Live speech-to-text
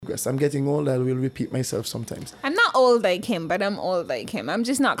progress. I'm getting old. I will repeat myself sometimes. I'm not old like him, but I'm old like him. I'm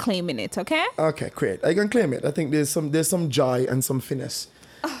just not claiming it, okay? Okay, great. I can claim it. I think there's some joy and some finesse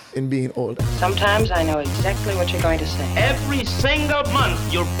in being old. Sometimes I know exactly what you're going to say. Every single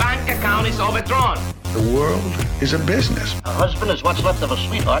month, your bank account is overdrawn. The world is a business. A husband is what's left of a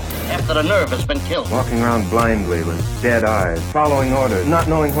sweetheart after the nerve has been killed. Walking around blindly with dead eyes, following orders, not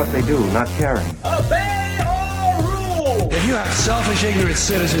knowing what they do, not caring. Obey all rules! If you have selfish, ignorant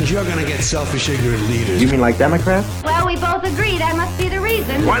citizens, you're going to get selfish, ignorant leaders. You mean like Democrats? Well, we both agree that must be the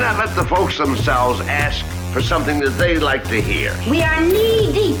reason. Why not let the folks themselves ask for something that they like to hear? We are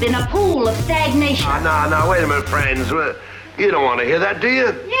knee-deep in a pool of stagnation. No, wait a minute, friends. You don't want to hear that, do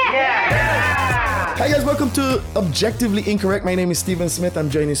you? Yeah. Hi guys, welcome to Objectively Incorrect. My name is Stephen Smith. I'm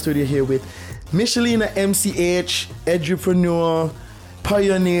joining the studio here with Michelina MCH, edupreneur,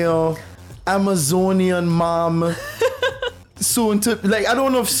 pioneer, Amazonian mom. Soon to, like, I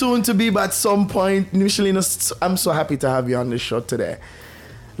don't know if soon to be, but at some point, Michelina, I'm so happy to have you on the show today.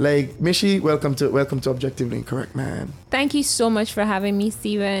 Like, Michi, welcome to Objectively Incorrect, man. Thank you so much for having me,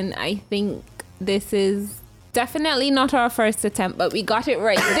 Steven. I think this is definitely not our first attempt, but we got it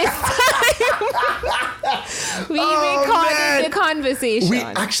right this time. We recorded the conversation. We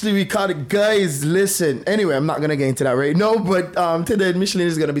actually recorded. Guys, listen. Anyway, I'm not going to get into that right now, but today Michelina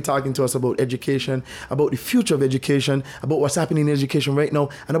is going to be talking to us about education, about the future of education, about what's happening in education right now,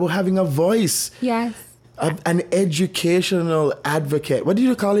 and about having a voice. Yes. An educational advocate. What do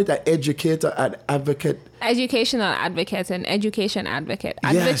you call it? An educator, an advocate? Educational advocate and education advocate.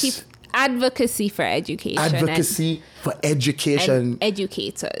 Yes. Advocacy for education. Advocacy for education. And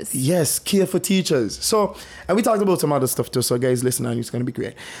educators. Yes, care for teachers. So, and we talked about some other stuff too, so guys, listen on, it's going to be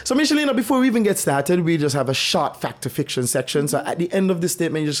great. So, Michelina, before we even get started, we just have a short fact to fiction section. So, at the end of the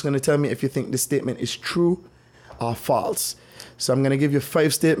statement, you're just going to tell me if you think the statement is true or false. So, I'm going to give you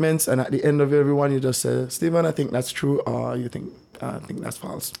 5 statements, and at the end of every one, you just say, Stephen, I think that's true, or you think, I think that's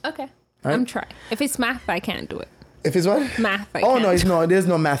false. Okay. Right? I'm trying. If it's math, I can't do it. If it's what? Math. No, there's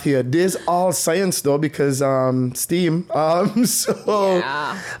no math here. There's all science though, because STEAM. So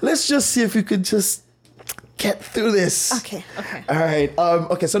yeah. Let's just see if we could just get through this. Okay. All right.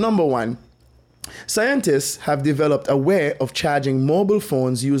 Okay, so number 1. Scientists have developed a way of charging mobile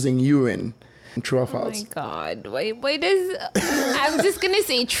phones using urine. True or false? Oh my God. Wait, I'm just going to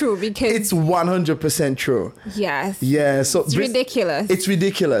say true because... It's 100% true. Yes. Yeah. So it's ridiculous. It's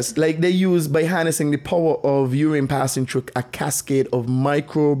ridiculous. Like they use, by harnessing the power of urine passing through a cascade of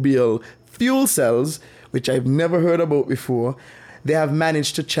microbial fuel cells, which I've never heard about before, they have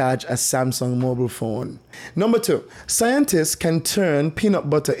managed to charge a Samsung mobile phone. Number 2, scientists can turn peanut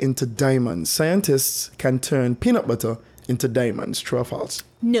butter into diamonds. Scientists can turn peanut butter into diamonds. True or false?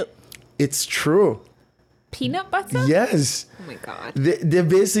 No. It's true. Peanut butter? Yes. Oh my God. They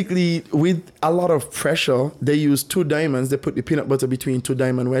basically, with a lot of pressure, they use 2 diamonds. They put the peanut butter between 2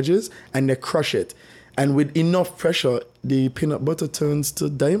 diamond wedges and they crush it. And with enough pressure, the peanut butter turns to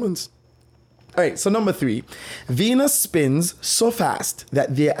diamonds. All right, so number 3. Venus spins so fast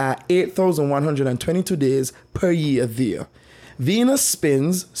that there are 8,122 days per year there. Venus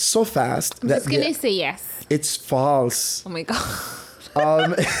spins so fast that... I'm just going to say yes. It's false. Oh my God.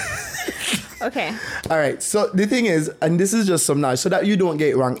 Okay. All right. So the thing is, and this is just some knowledge, so that you don't get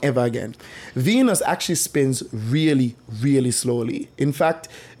it wrong ever again. Venus actually spins really, really slowly. In fact,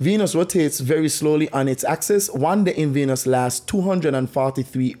 Venus rotates very slowly on its axis. One day in Venus lasts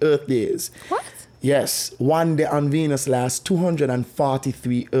 243 Earth days. What? Yes. One day on Venus lasts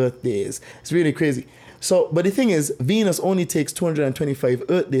 243 Earth days. It's really crazy. So, but the thing is, Venus only takes 225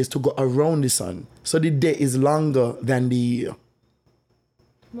 Earth days to go around the sun. So the day is longer than the year.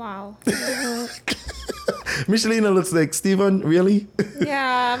 Wow. Michelina looks like, Stephen, really?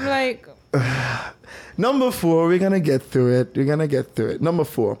 Yeah, I'm like... Number 4, we're going to get through it. Number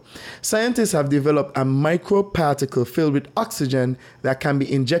 4, scientists have developed a microparticle filled with oxygen that can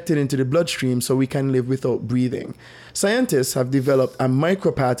be injected into the bloodstream so we can live without breathing. Scientists have developed a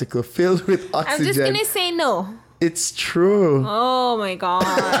microparticle filled with oxygen. I'm just going to say no. It's true. Oh my God.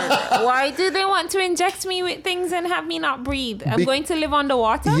 Why do they want to inject me with things and have me not breathe? I'm going to live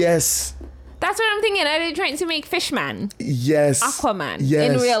underwater? Yes. That's what I'm thinking. Are they trying to make Fishman? Yes. Aquaman.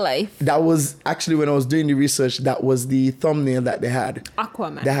 Yes. In real life. That was actually, when I was doing the research, that was the thumbnail that they had.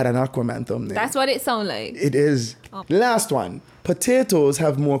 Aquaman. They had an Aquaman thumbnail. That's what it sounds like. It is. Oh. Last one. Potatoes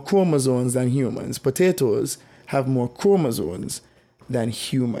have more chromosomes than humans. Potatoes have more chromosomes than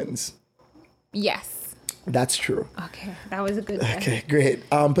humans. Yes. That's true. Okay, that was a good guess. Okay, great.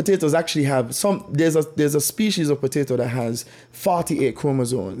 Potatoes actually have there's a species of potato that has 48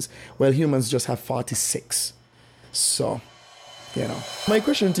 chromosomes, while humans just have 46. So You know, my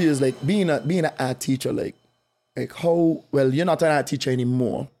question to you is like being an art teacher, like how well you're not an art teacher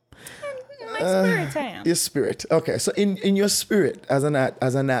anymore. My spirit, I am. Your spirit. Okay, so in your spirit as an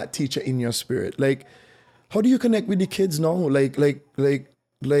art teacher, in your spirit, like how do you connect with the kids now? Like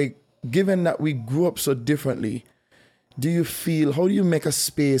given that we grew up so differently, how do you make a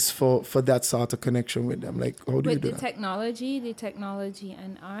space for that sort of connection with them? Like how do you do the that? technology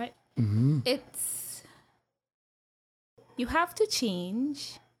and art, it's you have to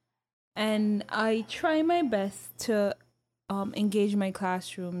change, and I try my best to engage my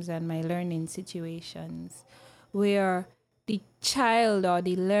classrooms and my learning situations where the child or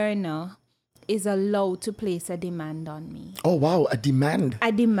the learner is allowed to place a demand on me. Oh wow, a demand.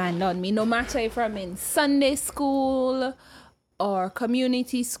 A demand on me, no matter if I'm in Sunday school or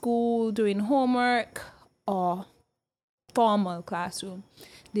community school doing homework or formal classroom.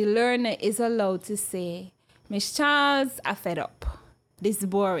 The learner is allowed to say, Miss Charles, I fed up. This is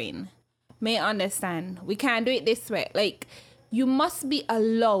boring. May understand. We can't do it this way. Like, you must be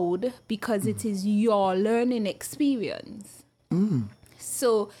allowed because it is your learning experience.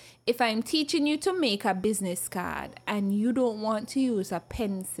 So if I'm teaching you to make a business card and you don't want to use a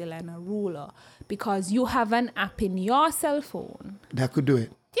pencil and a ruler because you have an app in your cell phone. That could do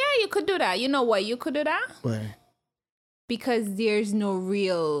it. Yeah, you could do that. You know why you could do that? Why? Because there's no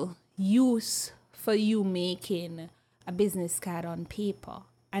real use for you making a business card on paper.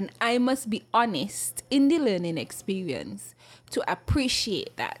 And I must be honest in the learning experience to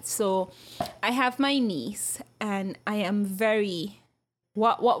appreciate that. So I have my niece and I am very...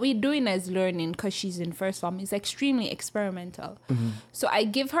 What we're doing as learning, because she's in first form, is extremely experimental. So I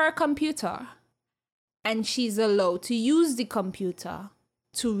give her a computer and she's allowed to use the computer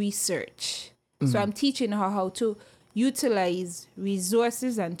to research. So I'm teaching her how to utilize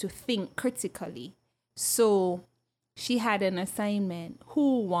resources and to think critically. So she had an assignment.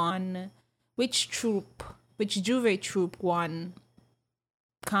 Who won? Which Juve troupe won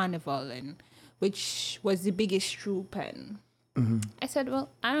Carnival, and which was the biggest troupe? And I said, well,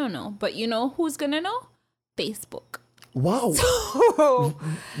 I don't know. But you know who's going to know? Facebook. Wow. So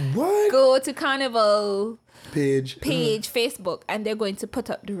what? go to Carnival Page, Facebook, and they're going to put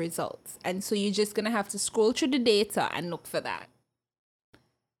up the results. And so you're just going to have to scroll through the data and look for that.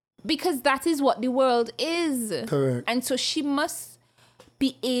 Because that is what the world is. Correct. And so she must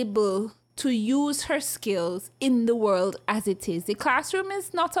be able to use her skills in the world as it is. The classroom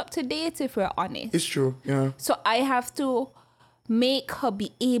is not up to date, if we're honest. It's true, yeah. So I have to make her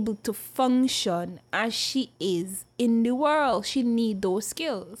be able to function as she is in the world. She needs those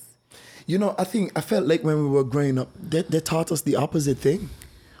skills. You know, I felt like when we were growing up, they taught us the opposite thing.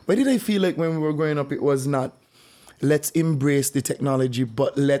 Why did I feel like when we were growing up, it was not, let's embrace the technology,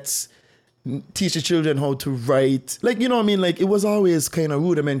 but let's teach the children how to write. Like, you know what I mean? Like, it was always kind of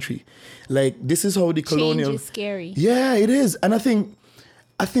rudimentary. Like, this is how the colonial... Change is scary. Yeah, it is. And I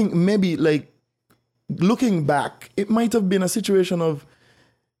think maybe, like, looking back, it might have been a situation of,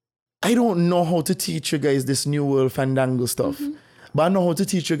 I don't know how to teach you guys this new world fandango stuff, but I know how to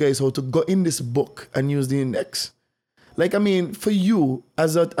teach you guys how to go in this book and use the index. Like, I mean, for you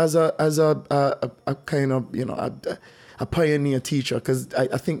as a kind of, you know, a pioneer teacher, because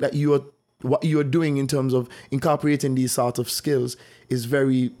I think that what you're doing in terms of incorporating these sort of skills is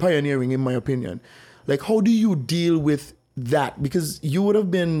very pioneering, in my opinion. Like, how do you deal with that? Because you would have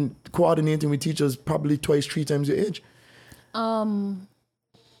been coordinating with teachers probably 2-3 times your age.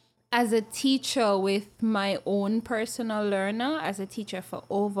 As a teacher with my own personal learner, as a teacher for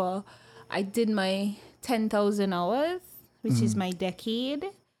I did my 10,000 hours, which is my decade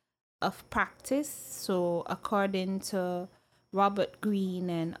of practice. So according to Robert Greene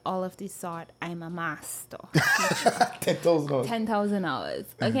and all of this sort, I'm a master. 10,000 hours. 10,000 hours,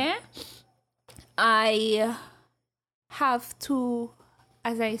 okay? I have to,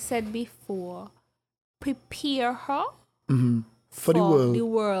 as I said before, prepare her for the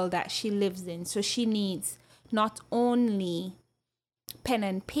world that she lives in. So she needs not only pen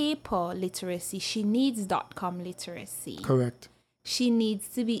and paper literacy, she needs .com literacy. Correct. She needs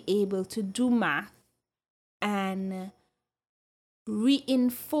to be able to do math and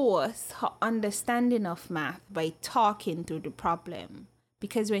reinforce her understanding of math by talking through the problem.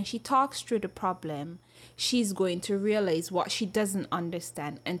 Because when she talks through the problem, she's going to realize what she doesn't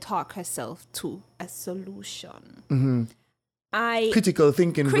understand and talk herself to a solution. Critical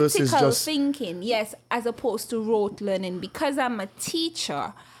thinking versus just... thinking, yes, as opposed to rote learning. Because I'm a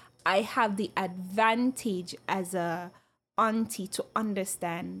teacher, I have the advantage as a auntie to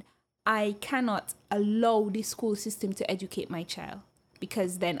understand I cannot allow the school system to educate my child,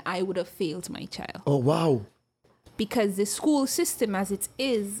 because then I would have failed my child. Oh, wow. because the school system as it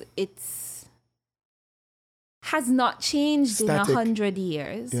is, has not changed in 100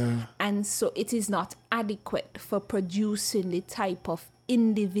 years. Yeah. And so it is not adequate for producing the type of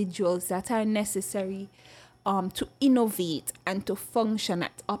individuals that are necessary to innovate and to function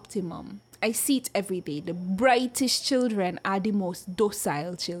at optimum. I see it every day. The brightest children are the most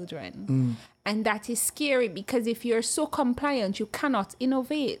docile children. And that is scary, because if you're so compliant, you cannot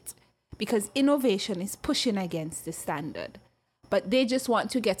innovate, because innovation is pushing against the standard. But they just want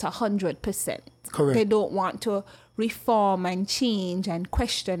to get 100%. Correct. They don't want to reform and change and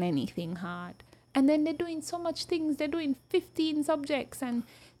question anything hard. And then they're doing so much things. They're doing 15 subjects and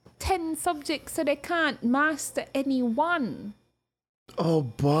 10 subjects, so they can't master any one. Oh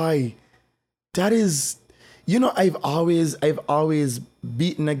boy. That is, I've always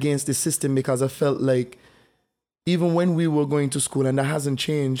beaten against the system, because I felt like even when we were going to school, and that hasn't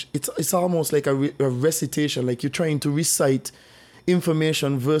changed, it's almost like a recitation, like you're trying to recite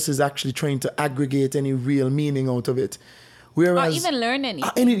information versus actually trying to aggregate any real meaning out of it. Whereas, or even learn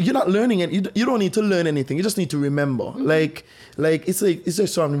anything. You're not learning it. You don't need to learn anything. You just need to remember. Mm-hmm. It's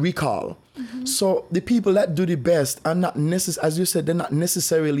just on recall. Mm-hmm. So the people that do the best are not as you said, they're not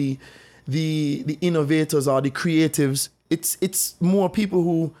necessarily the innovators or the creatives. It's more people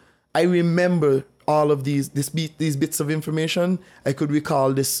who I remember all of these bits of information. I could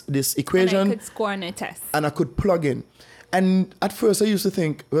recall this equation. And I could score on a test. And I could plug in. And at first I used to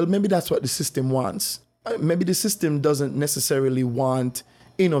think, well, maybe that's what the system wants. Maybe the system doesn't necessarily want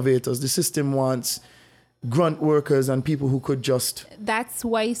innovators. The system wants grunt workers and people who could just... That's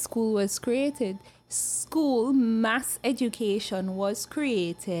why school was created. School, mass education was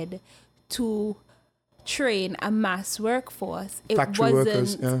created to train a mass workforce. It Factory wasn't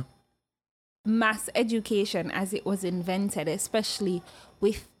workers, yeah. Mass education as it was invented, especially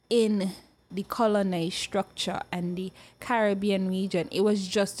within the colonized structure and the Caribbean region. It was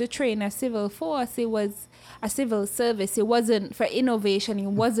just to train a civil force. It was a civil service. It wasn't for innovation. It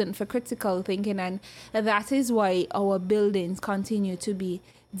wasn't for critical thinking. And that is why our buildings continue to be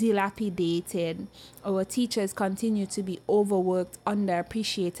dilapidated. Our teachers continue to be overworked,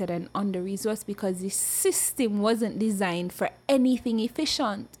 underappreciated, and under-resourced, because the system wasn't designed for anything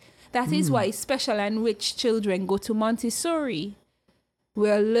efficient. That is why special and rich children go to Montessori,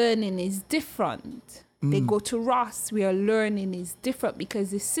 where learning is different. They go to Ross, where learning is different,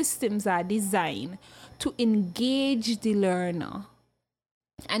 because the systems are designed to engage the learner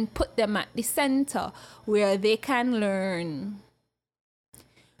and put them at the center, where they can learn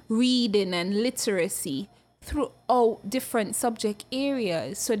reading and literacy throughout different subject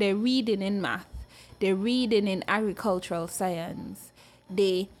areas. So they're reading in math, they're reading in agricultural science,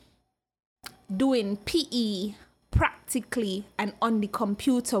 they doing PE practically and on the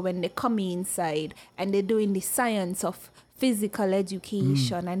computer when they come inside, and they're doing the science of physical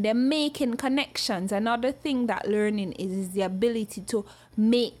education, and they're making connections. Another thing that learning is the ability to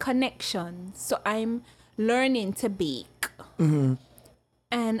make connections. So I'm learning to bake. Mm-hmm.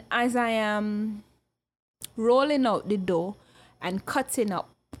 And as I am rolling out the dough and cutting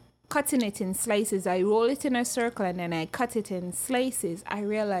it in slices, I roll it in a circle and then I cut it in slices, I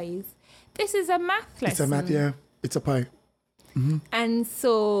realize this is a math lesson. It's a math, yeah. It's a pie. Mm-hmm. And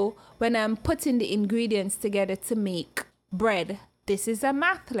so when I'm putting the ingredients together to make bread, this is a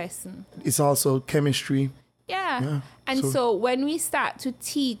math lesson. It's also chemistry. Yeah. And so when we start to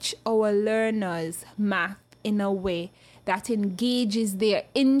teach our learners math in a way that engages their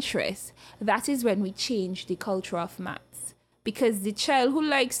interest, that is when we change the culture of maths. Because the child who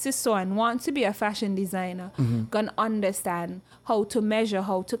likes to sew and wants to be a fashion designer gonna understand how to measure,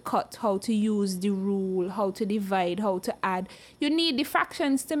 how to cut, how to use the rule, how to divide, how to add. You need the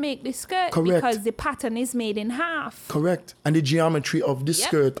fractions to make the skirt. Correct. Because the pattern is made in half. Correct. And the geometry of the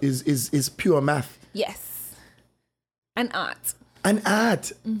skirt is pure math. Yes. And art.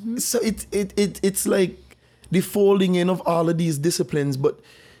 Mm-hmm. So it's like the folding in of all of these disciplines, but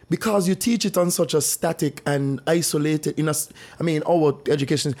because you teach it on such a static and isolated, our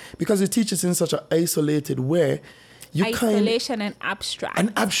education, because you teach it in such an isolated way, isolation and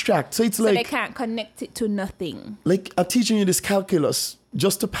abstract. So it's like they can't connect it to nothing. Like I'm teaching you this calculus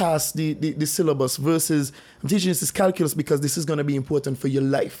just to pass the syllabus, versus I'm teaching you this calculus because this is going to be important for your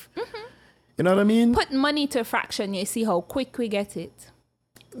life. Mm-hmm. You know what I mean? Put money to a fraction, you see how quick we get it.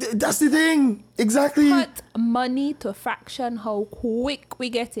 That's the thing. Exactly. Put money to a fraction, how quick we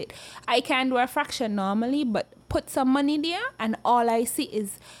get it. I can do a fraction normally, but put some money there and all I see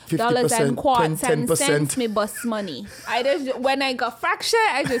is dollars and quarts and cents, me bust money. When I got fraction,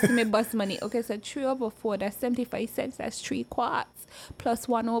 I just me bust money. Okay, so 3/4, that's 75 cents, that's 3 quarts. plus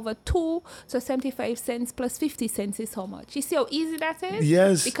 1/2. So 75 cents plus 50 cents is how much? You see how easy that is?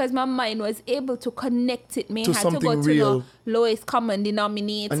 Yes. Because my mind was able to connect it. May To had to go something to real. the lowest common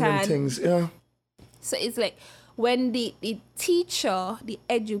denominator. And them things, yeah. So it's like when the teacher, the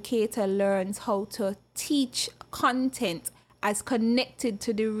educator learns how to teach content as connected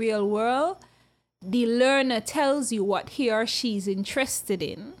to the real world, the learner tells you what he or she is interested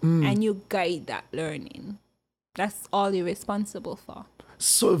in and you guide that learning. That's all you're responsible for.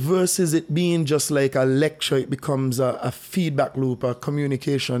 So versus it being just like a lecture, it becomes a feedback loop, a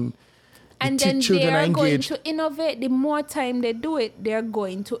communication. And then they are going to innovate. The more time they do it, they're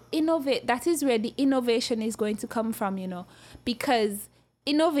going to innovate. That is where the innovation is going to come from, you know, because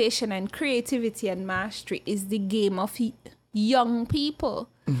innovation and creativity and mastery is the game of young people.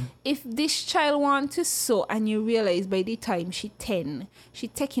 If this child wants to sew and you realize by the time she's 10, she's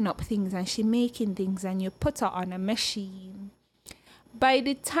taking up things and she's making things and you put her on a machine. By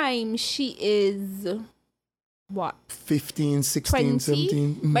the time she is... what? 15, 16, 20?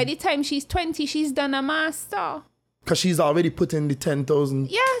 17. By the time she's 20, she's done a master. Because she's already put in the 10,000.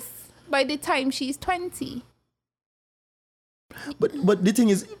 Yes, by the time she's 20. But the thing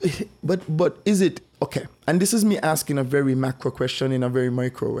is, but is it, okay, and this is me asking a very macro question in a very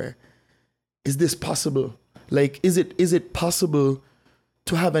micro way. Is this possible? Like, is it possible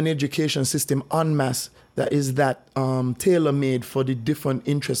to have an education system en masse that is that tailor-made for the different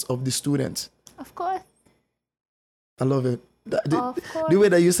interests of the students? Of course. I love it. Of course. The way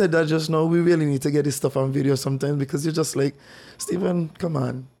that you said that just now, we really need to get this stuff on video sometimes because you're just like, Stephen, come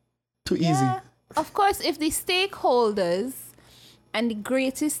on. Too easy. Of course, if the stakeholders, and the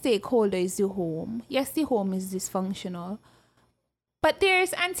greatest stakeholder is the home. Yes, the home is dysfunctional. But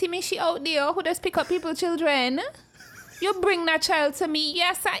there's Auntie Mishi out there who does pick up people's children. You bring that child to me.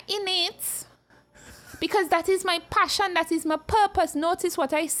 Yes, I'm in it. Because that is my passion. That is my purpose. Notice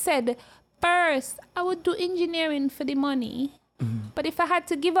what I said. First, I would do engineering for the money. But if I had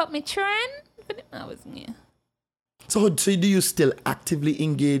to give up my trend, I was near. So do you still actively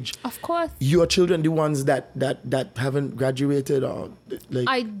engage? Of course. Your children, the ones that haven't graduated, or like?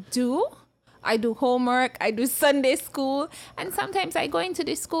 I do homework. I do Sunday school, and sometimes I go into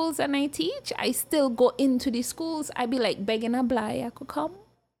the schools and I teach. I still go into the schools. I be like begging a bly I could come.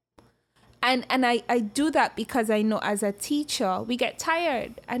 And I do that because I know as a teacher we get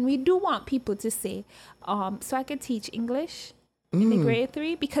tired and we do want people to say, so I could teach English in the grade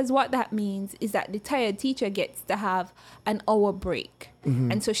 3, because what that means is that the tired teacher gets to have an hour break.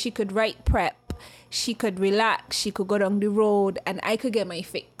 And so she could write prep, she could relax, she could go down the road, and I could get my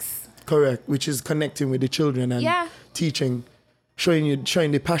fix. Correct, which is connecting with the children and teaching, showing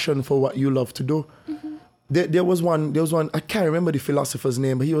the passion for what you love to do. There was one, I can't remember the philosopher's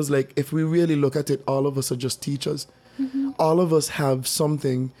name, but he was like, if we really look at it, all of us are just teachers. All of us have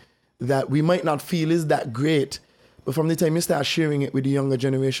something that we might not feel is that great, but from the time you start sharing it with the younger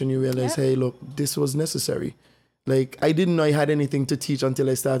generation, you realize, hey, look, this was necessary. Like, I didn't know I had anything to teach until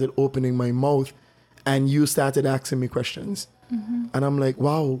I started opening my mouth and you started asking me questions. And I'm like,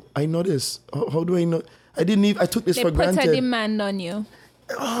 wow, I know this. How do I know? I took this for granted. They put a demand on you.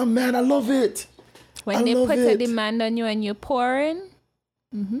 Oh, man, I love it. When they put a demand on you and you're pouring.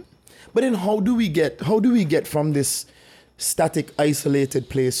 But then how do we get from this static, isolated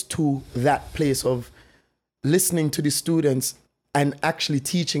place to that place of listening to the students and actually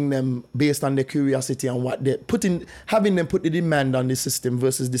teaching them based on their curiosity and what they're having them put the demand on the system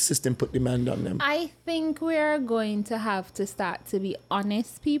versus the system put demand on them? I think we're going to have to start to be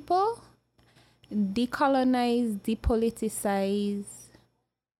honest people, decolonize, depoliticize,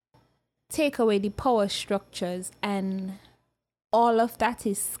 take away the power structures, and all of that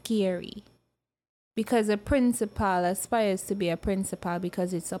is scary. Because a principal aspires to be a principal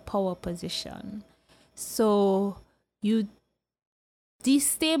because it's a power position. So you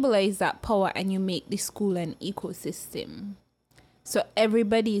destabilize that power and you make the school an ecosystem. So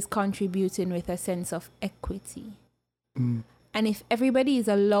everybody is contributing with a sense of equity. And if everybody is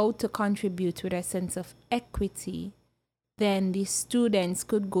allowed to contribute with a sense of equity, then the students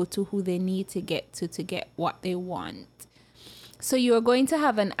could go to who they need to get what they want. So you're going to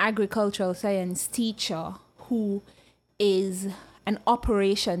have an agricultural science teacher who is an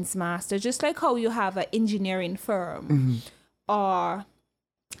operations master, just like how you have an engineering firm or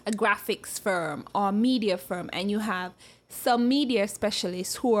a graphics firm or media firm, and you have some media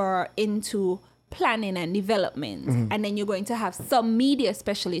specialists who are into planning and development, and then you're going to have some media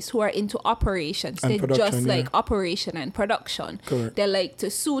specialists who are into operations. They're just like operation and production. Correct. They like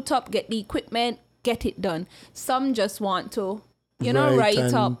to suit up, get the equipment, get it done. Some just want to,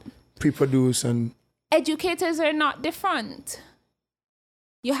 write up, pre-produce. And educators are not different.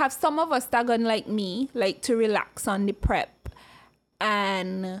 you have some of us that gonna like me, like to relax on the prep,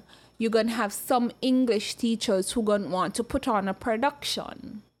 and you're gonna have some English teachers who gonna want to put on a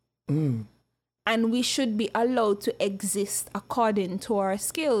production. And we should be allowed to exist according to our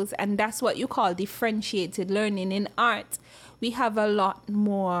skills, and that's what you call differentiated learning. In art, we have a lot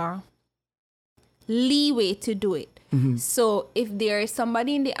more leeway to do it. So if there is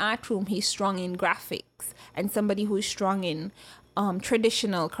somebody in the art room, he's strong in graphics, and somebody who's strong in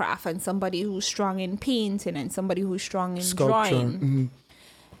traditional craft, and somebody who's strong in painting, and somebody who's strong in Sculpture. drawing,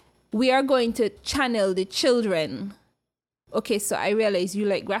 we are going to channel the children. Okay, so I realize you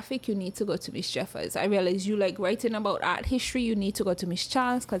like graphic, you need to go to Miss Jeffers. I realize you like writing about art history, you need to go to Miss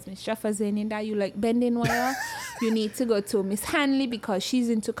Charles because Miss Jeffers ain't in that. You like bending wire, you need to go to Miss Hanley because she's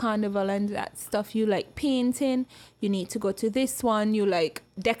into carnival and that stuff. You like painting, you need to go to this one. You like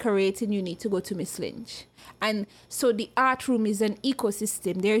decorating, you need to go to Miss Lynch. And so the art room is an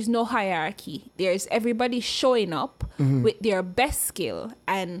ecosystem. There's no hierarchy. There's everybody showing up with their best skill,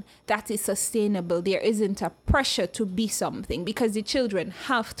 and that is sustainable. There isn't a pressure to be something because the children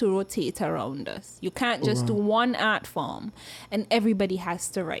have to rotate around us. You can't just do one art form and everybody has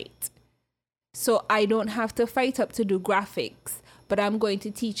to write. So I don't have to fight up to do graphics, but I'm going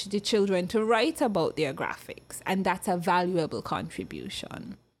to teach the children to write about their graphics, and that's a valuable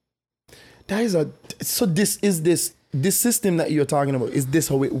contribution. That is this system that you're talking about, is this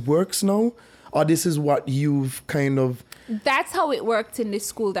how it works now? Or this is what you've kind of... That's how it worked in the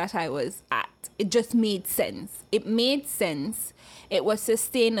school that I was at. It just made sense. It made sense. It was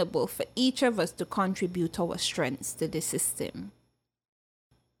sustainable for each of us to contribute our strengths to the system.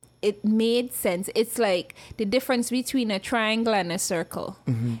 It made sense. It's like the difference between a triangle and a circle.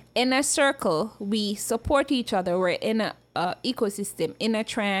 In a circle, we support each other. We're in a ecosystem. In a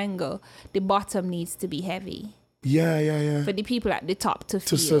triangle, the bottom needs to be heavy. Yeah. For the people at the top to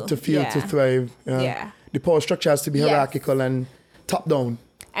feel. To thrive. Yeah. The power structure has to be hierarchical and top down.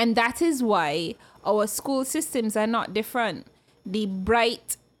 And that is why our school systems are not different. The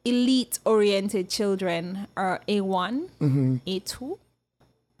bright, elite-oriented children are A1, A2,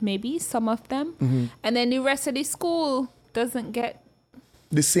 maybe some of them. And then the rest of the school doesn't get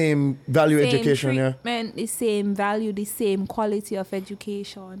the same value education, treatment, the same value, the same quality of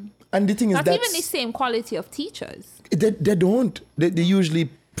education. And the thing is not even the same quality of teachers. They don't. They usually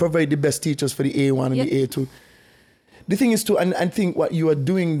provide the best teachers for the A1 and the A2. The thing is too, and I think what you are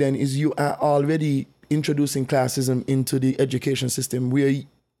doing then is you are already introducing classism into the education system, where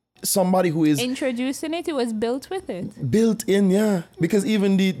somebody who is introducing it was built with it. Built in, because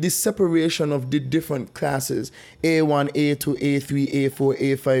even the separation of the different classes, A1, A2, A3, A4,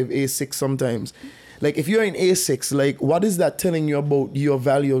 A5, A6 sometimes. Like if you're in A6, like what is that telling you about your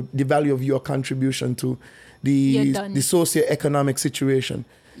value, the value of your contribution to the socioeconomic situation?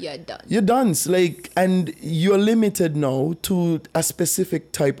 You're done. Like, and you're limited now to a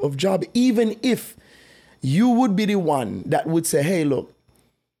specific type of job. Even if you would be the one that would say, hey, look,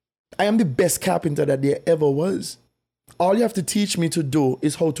 I am the best carpenter that there ever was. All you have to teach me to do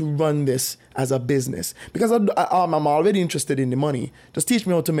is how to run this as a business. Because I'm already interested in the money. Just teach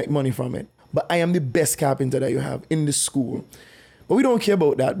me how to make money from it. But I am the best carpenter that you have in the school. But we don't care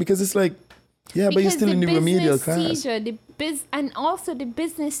about that because it's like, but you're still in the remedial class. And also the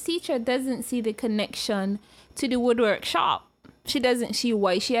business teacher doesn't see the connection to the woodwork shop. She doesn't see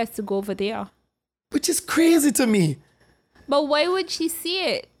why she has to go over there. Which is crazy to me. But why would she see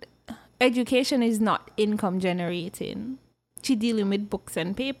it? Education is not income generating. She's dealing with books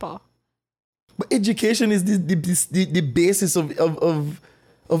and paper. But education is the basis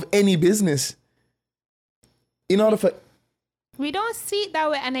of any business. In order for... We don't see it that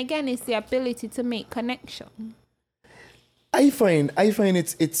way. And again, it's the ability to make connection. I find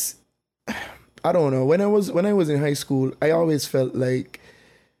it's I don't know. When I was in high school, I always felt like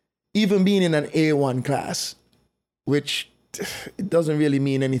even being in an A1 class, which it doesn't really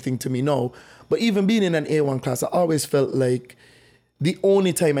mean anything to me now, but even being in an A1 class, I always felt like the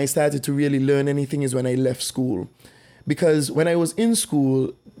only time I started to really learn anything is when I left school. Because when I was in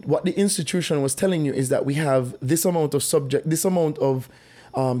school, what the institution was telling you is that we have this amount of subject, this amount of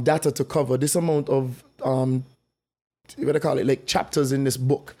data to cover, this amount of like chapters in this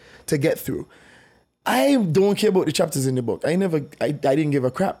book to get through. I don't care about the chapters in the book. I didn't give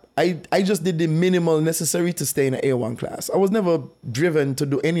a crap. I just did the minimal necessary to stay in an A1 class. I was never driven to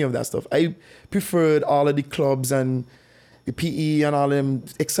do any of that stuff. I preferred all of the clubs and the PE and all them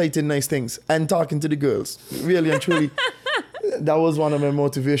exciting, nice things and talking to the girls. Really and truly, that was one of my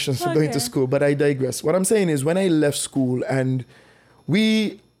motivations for going to school. But I digress. What I'm saying is when I left school and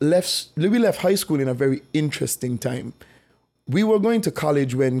we left high school in a very interesting time. we were going to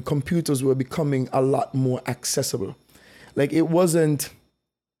college when computers were becoming a lot more accessible. Like it wasn't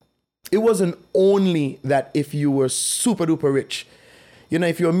only that if you were super duper rich, you know,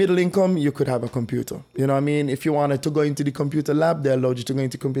 if you're middle income, you could have a computer. You know what I mean? If you wanted to go into the computer lab, they allowed you to go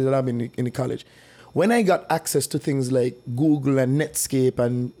into computer lab in the college. When I got access to things like Google and Netscape,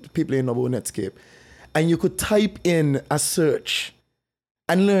 and people know about Netscape, and you could type in a search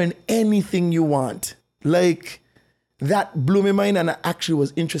and learn anything you want, like that blew my mind, and I actually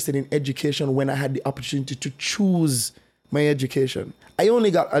was interested in education when I had the opportunity to choose my education. I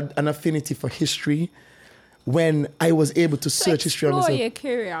only got an affinity for history when I was able to search history on myself. Explore your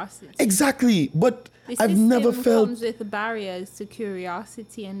curiosity. Exactly, but I've never felt... comes with barriers to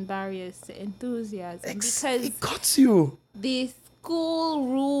curiosity and barriers to enthusiasm. Because it cuts you. The school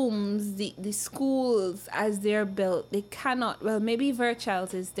rooms, the schools as they're built, they cannot, well, maybe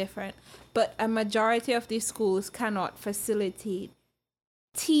Fairchild is different, but a majority of these schools cannot facilitate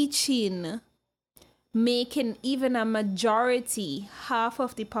teaching, making even a majority, half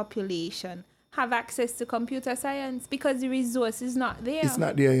of the population, have access to computer science because the resource is not there. It's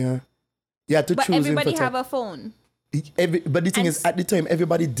not there, yeah. Yeah, to but choose. Everybody have a phone. But the thing is, at the time,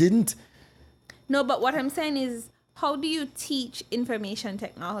 everybody didn't. No, but what I'm saying is, how do you teach information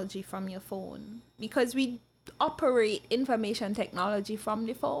technology from your phone? Because we operate information technology from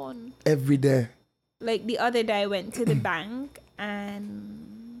the phone. Every day. Like the other day, I went to the bank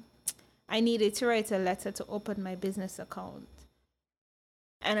and I needed to write a letter to open my business account.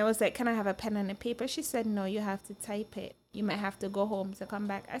 And I was like, can I have a pen and a paper? She said, no, you have to type it. You might have to go home to come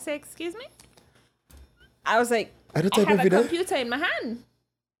back. I said, excuse me? I was like, I have a computer in my hand.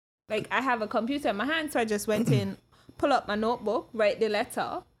 Like, I have a computer in my hand. So I just went in, pull up my notebook, write the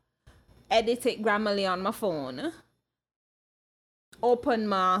letter, edit it Grammarly on my phone, open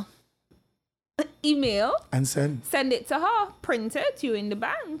my email. And send it to her, print it, you in the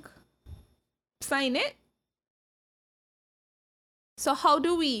bank, sign it. So how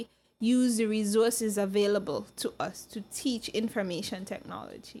do we use the resources available to us to teach information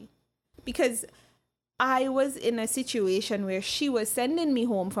technology? Because I was in a situation where she was sending me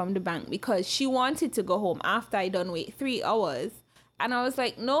home from the bank because she wanted to go home after I done wait 3 hours. And I was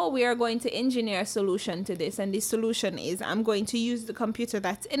like, no, we are going to engineer a solution to this. And the solution is I'm going to use the computer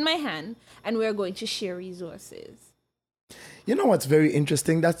that's in my hand and we're going to share resources. You know what's very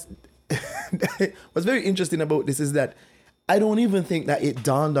interesting? What's very interesting about this is that I don't even think that it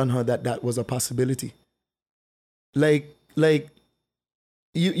dawned on her that that was a possibility. Like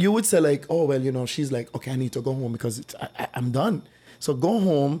you would say like, oh, well, you know, she's like, okay, I need to go home because I'm done. So go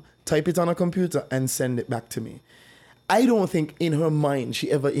home, type it on a computer and send it back to me. I don't think in her mind she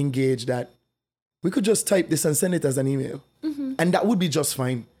ever engaged that we could just type this and send it as an email. Mm-hmm. And that would be just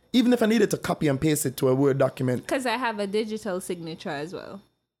fine. Even if I needed to copy and paste it to a Word document. Because I have a digital signature as well.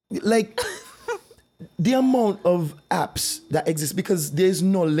 Like... the amount of apps that exist, because there's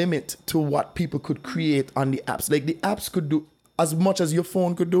no limit to what people could create on the apps. Like the apps could do as much as your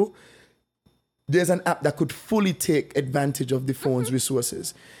phone could do. There's an app that could fully take advantage of the phone's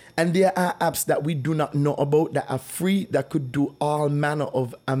resources. And there are apps that we do not know about that are free that could do all manner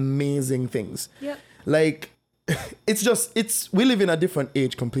of amazing things. Yep. Like we live in a different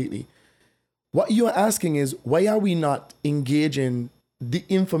age completely. What you're asking is, why are we not engaging the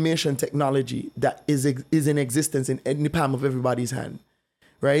information technology that is in existence in the palm of everybody's hand,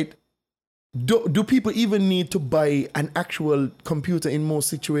 right? Do people even need to buy an actual computer in most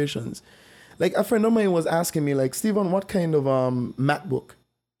situations? Like a friend of mine was asking me, like, Stephen, what kind of MacBook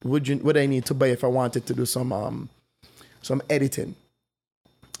would I need to buy if I wanted to do some editing?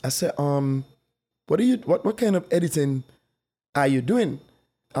 I said, what kind of editing are you doing?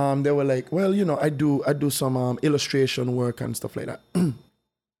 They were like, well, you know, I do some illustration work and stuff like that.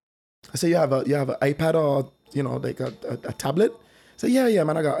 I said, you have an iPad or, you know, like a tablet? I said, yeah,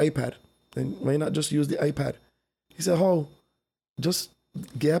 man, I got an iPad. Then why not just use the iPad? He said, how? Just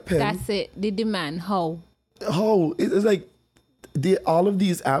get a pen. That's it. The demand. How? How? It's like all of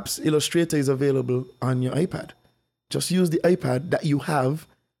these apps, Illustrator is available on your iPad. Just use the iPad that you have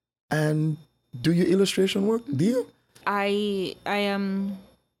and do your illustration work. Do you? I am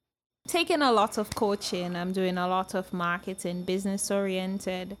taking a lot of coaching. I'm doing a lot of marketing,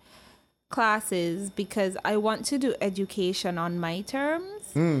 business-oriented classes because I want to do education on my terms.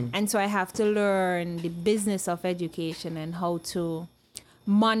 And so I have to learn the business of education and how to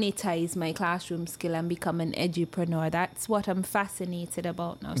monetize my classroom skill and become an edupreneur. That's what I'm fascinated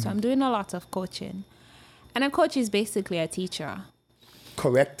about now. So I'm doing a lot of coaching. And a coach is basically a teacher.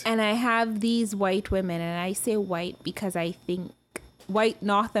 Correct. And I have these white women, and I say white because I think white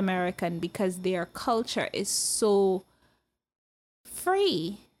North American, because their culture is so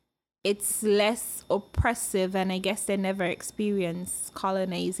free. It's less oppressive, and I guess they never experienced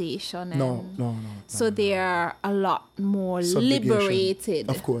colonization. And No. So they are a lot more Subjugation. liberated.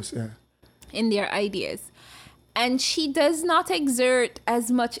 Of course, yeah. In their ideas. And she does not exert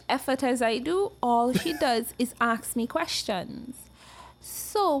as much effort as I do. All she does is ask me questions.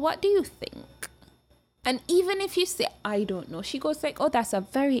 So what do you think? And even if you say, I don't know, she goes like, oh, that's a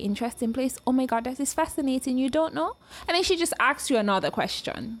very interesting place. Oh my God, that is fascinating. You don't know? And then she just asks you another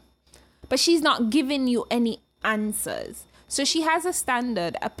question. But she's not giving you any answers. So she has a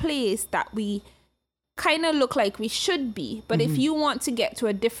standard, a place that we kind of look like we should be. But if you want to get to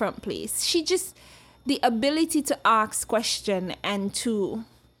a different place, the ability to ask question and to,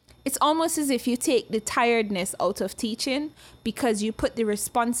 it's almost as if you take the tiredness out of teaching because you put the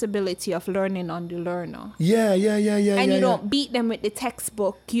responsibility of learning on the learner. Yeah. And you don't beat them with the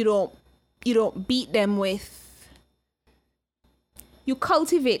textbook. You don't beat them with, you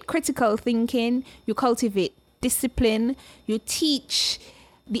cultivate critical thinking, you cultivate discipline, you teach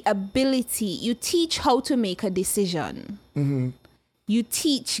the ability, you teach how to make a decision. You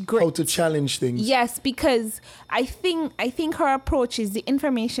teach grit. How to challenge things. Yes, because I think her approach is the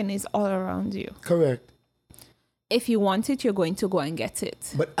information is all around you. Correct. If you want it, you're going to go and get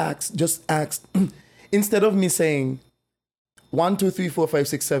it. But just ask. Instead of me saying 1, 2, 3, 4, 5,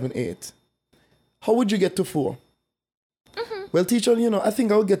 6, 7, 8, how would you get to 4? Well, teacher, I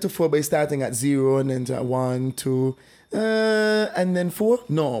think I would get to 4 by starting at 0 and then to 1, 2, and then 4.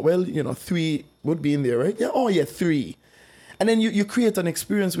 No, well, 3 would be in there, right? Yeah. Oh, yeah, 3. And then you create an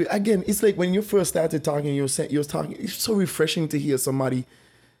experience with, again, it's like when you first started talking, you was talking, it's so refreshing to hear somebody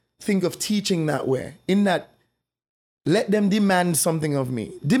think of teaching that way. In that, let them demand something of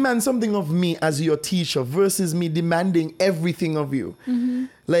me. Demand something of me as your teacher versus me demanding everything of you.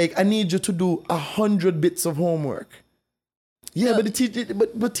 Like, I need you to do 100 bits of homework. Yeah, but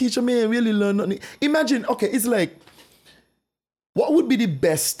the teacher may really learn nothing. Imagine, okay, it's like, what would be the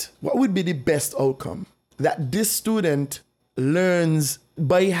best outcome? That this student learns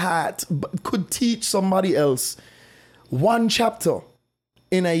by heart, but could teach somebody else 1 chapter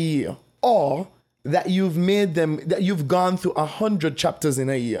in a year, or that you've gone through 100 chapters in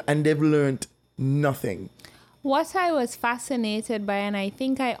a year and they've learned nothing. What I was fascinated by, and I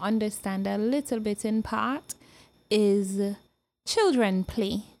think I understand a little bit in part, is children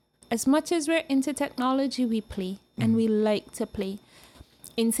play. As much as we're into technology, we play, and we like to play.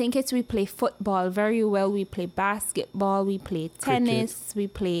 In St. Kitts, we play football very well. We play basketball. We play tennis. We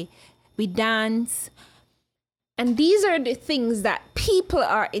dance. And these are the things that people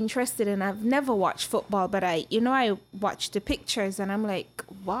are interested in. I've never watched football, but I watch the pictures and I'm like,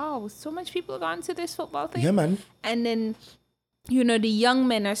 wow, so much people gone to this football thing. Yeah, man. And then, the young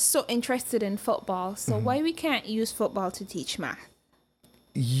men are so interested in football. So why we can't use football to teach math?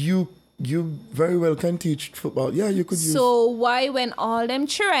 You very well can teach football. Yeah, you could use. So why when all them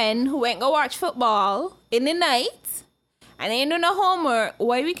children who ain't go watch football in the night and ain't do no homework,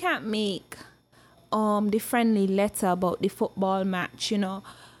 why we can't make the friendly letter about the football match,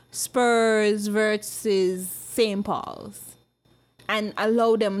 Spurs versus St. Paul's, and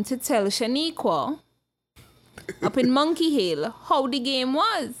allow them to tell Shaniqua up in Monkey Hill how the game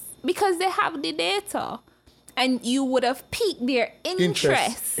was, because they have the data and you would have piqued their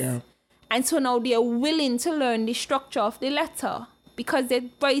interest. Yeah. And so now they're willing to learn the structure of the letter because they're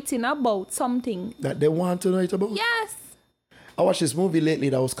writing about something that they want to write about? Yes. I watched this movie lately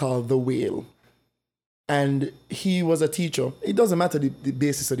that was called The Whale. And he was a teacher. It doesn't matter the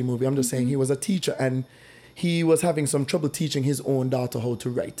basis of the movie. I'm just saying he was a teacher and he was having some trouble teaching his own daughter how to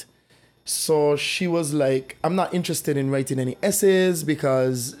write. So she was like, I'm not interested in writing any essays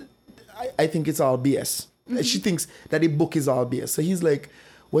because I think it's all BS. She thinks that the book is all BS. So he's like,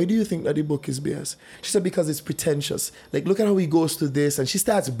 why do you think that the book is BS? She said, because it's pretentious. Like, look at how he goes to this. And she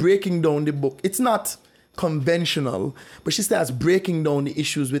starts breaking down the book. It's not conventional, but she starts breaking down the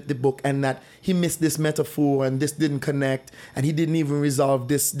issues with the book and that he missed this metaphor and this didn't connect and he didn't even resolve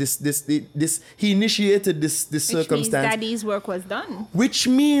this. He initiated this circumstance. Which means Daddy's work was done. Which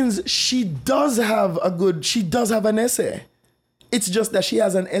means she does have an essay. It's just that she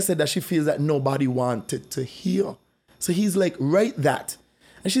has an essay that she feels that nobody wanted to hear. So he's like, write that.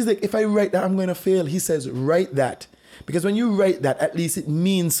 And she's like, if I write that, I'm going to fail. He says, write that. Because when you write that, at least it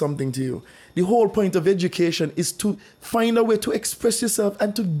means something to you. The whole point of education is to find a way to express yourself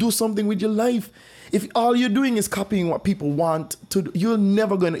and to do something with your life. If all you're doing is copying what people want to do, you're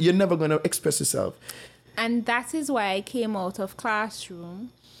never gonna express yourself. And that is why I came out of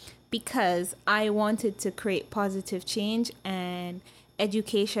classroom, because I wanted to create positive change, and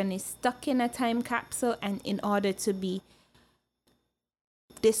education is stuck in a time capsule, and in order to be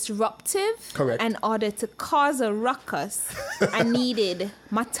disruptive. Correct. In order to cause a ruckus, I needed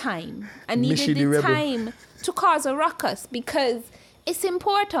my time. I Mishy needed the the rebel. time to cause a ruckus because it's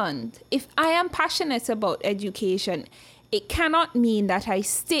important. If I am passionate about education, it cannot mean that I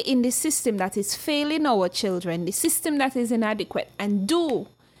stay in the system that is failing our children, the system that is inadequate, and do.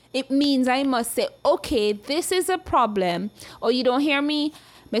 It means I must say, okay, this is a problem. Or you don't hear me,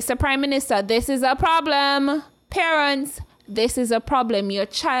 Mr. Prime Minister, this is a problem. Parents, this is a problem. Your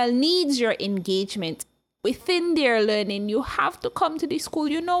child needs your engagement. Within their learning, you have to come to the school.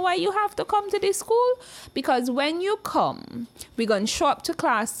 You know why you have to come to the school? Because when you come, we're going to show up to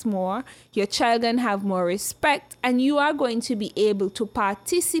class more. Your child going to have more respect. And you are going to be able to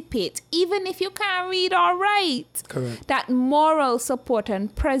participate, even if you can't read or write. Correct. That moral support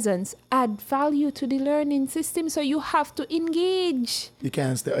and presence add value to the learning system. So you have to engage. You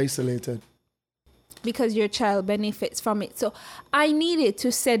can't stay isolated. Because your child benefits from it. So I needed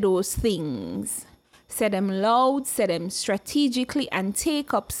to say those things. Say them loud, say them strategically, and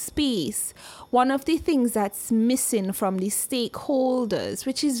take up space. One of the things that's missing from the stakeholders,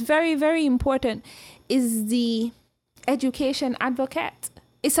 which is very, very important, is the education advocate.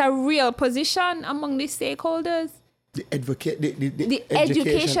 It's a real position among the stakeholders. The advocate, the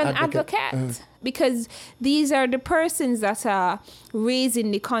education advocate. Because these are the persons that are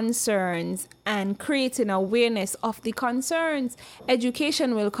raising the concerns and creating awareness of the concerns.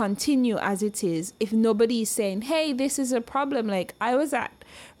 Education will continue as it is if nobody is saying, hey, this is a problem. Like I was at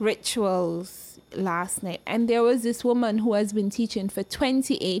Rituals last night and there was this woman who has been teaching for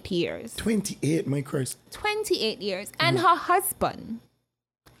 28 years. 28, my Christ. 28 years. And her husband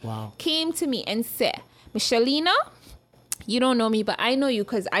came to me and said, Michelina, you don't know me, but I know you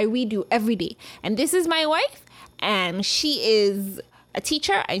because I read you every day. And this is my wife, and she is a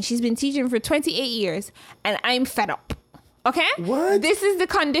teacher, and she's been teaching for 28 years, and I'm fed up. Okay? What? This is the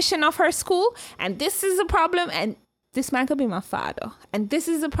condition of her school, and this is a problem, and this man could be my father. And this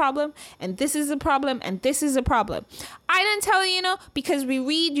is a problem, and this is a problem, and this is a problem. I didn't tell you, because we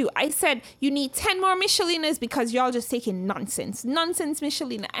read you. I said, you need 10 more Michelinas because y'all just taking nonsense. Nonsense,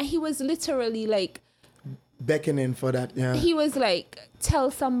 Michelina. And he was literally like, beckoning for that, yeah. He was like, tell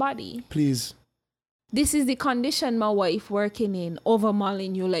somebody. Please. This is the condition my wife working in, over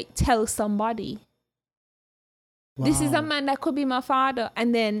Molyneux. Like, tell somebody. Wow. This is a man that could be my father.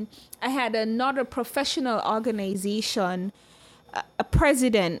 And then I had another professional organization, a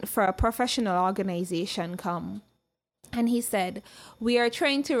president for a professional organization come. And he said, we are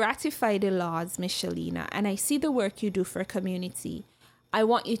trying to ratify the laws, Michelina, and I see the work you do for community. I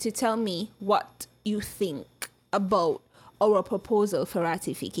want you to tell me what you think about our proposal for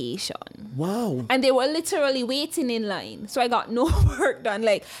ratification. Wow. And they were literally waiting in line. So I got no work done.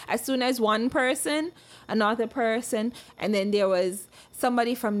 Like as soon as one person, another person, and then there was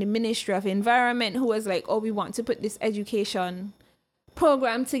somebody from the Ministry of Environment who was like, oh, we want to put this education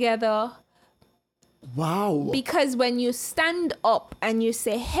program together. Wow. Because when you stand up and you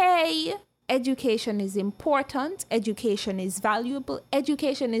say, hey, education is important, education is valuable,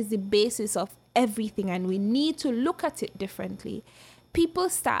 education is the basis of everything, and we need to look at it differently, people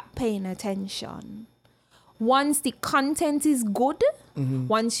start paying attention. Once the content is good,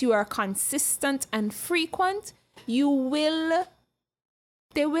 once you are consistent and frequent, they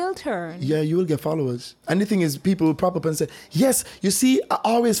will turn. Yeah, you will get followers. And the thing is, people will pop up and say, yes, you see, I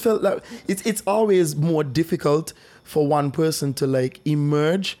always felt like it's always more difficult for one person to like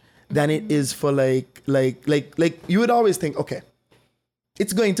emerge than it is for like you would always think, okay,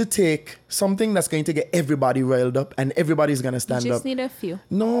 it's going to take something that's going to get everybody riled up and everybody's going to stand up. You just need a few.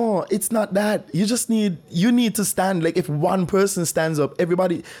 No, it's not that. You need to stand. Like if one person stands up,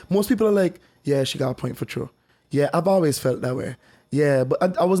 most people are like, yeah, she got a point for true. Yeah, I've always felt that way. Yeah, but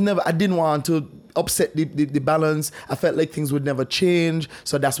I didn't want to upset the balance. I felt like things would never change.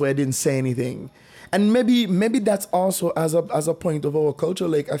 So that's why I didn't say anything. And maybe that's also as a point of our culture.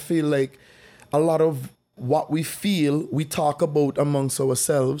 Like I feel like a lot of what we feel, we talk about amongst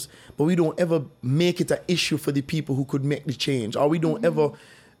ourselves, but we don't ever make it an issue for the people who could make the change, or we don't ever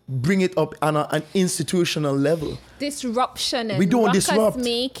bring it up on an institutional level. Disruption and we don't ruckus disrupt.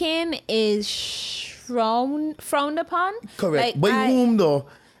 Making is frowned upon. Correct. Like, by whom though?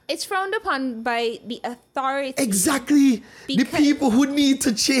 It's frowned upon by the authorities. Exactly. The people who need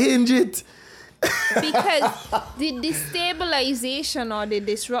to change it. Because the destabilization or the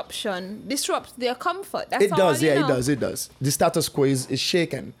disruption disrupts their comfort. That's it does, it does. The status quo is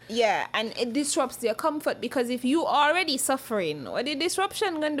shaken. Yeah, and it disrupts their comfort because if you already suffering, what the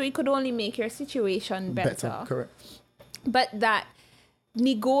disruption gonna do, it could only make your situation better. Correct. But that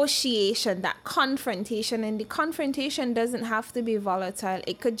negotiation, that confrontation, and the confrontation doesn't have to be volatile.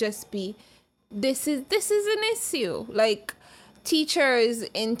 It could just be, this is an issue. Like teachers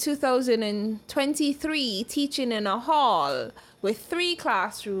in 2023 teaching in a hall with 3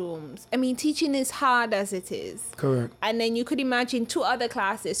 classrooms. I mean, teaching is hard as it is. Correct. And then you could imagine 2 other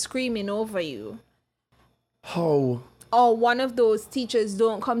classes screaming over you. How? Or one of those teachers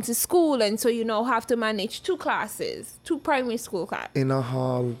don't come to school, and so you now have to manage 2 classes, 2 primary school classes. In a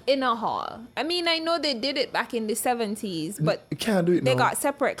hall. I mean, I know they did it back in the 70s, but you can't do it they now. got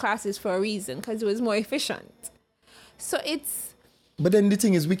separate classes for a reason, because it was more efficient. So it's... But then the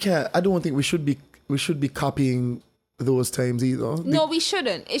thing is, I don't think we should be copying those times either. No, we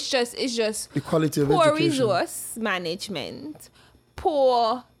shouldn't. It's just the quality of poor education. resource management,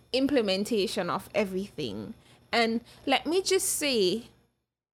 poor implementation of everything. And let me just say,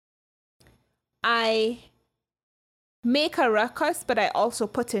 I make a ruckus, but I also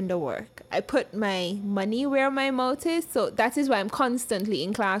put in the work. I put my money where my mouth is. So that is why I'm constantly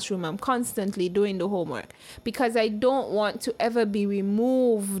in classroom. I'm constantly doing the homework, because I don't want to ever be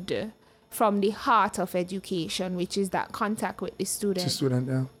removed from the heart of education, which is that contact with the student.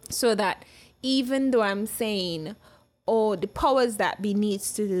 Yeah. So that even though I'm saying, oh, the powers that be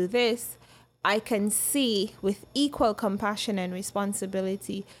needs to do this, I can see with equal compassion and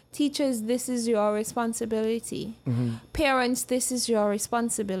responsibility. Teachers, this is your responsibility. Mm-hmm. Parents, this is your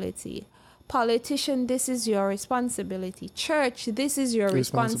responsibility. Politician, this is your responsibility. Church, this is your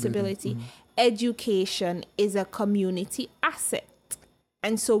responsibility. Mm-hmm. Education is a community asset.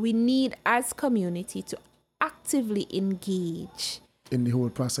 And so we need, as community, to actively engage in the whole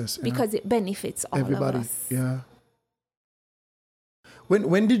process. Yeah. Because it benefits all everybody. Of us. Yeah.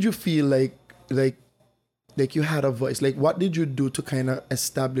 When did you feel like you had a voice? Like, what did you do to kind of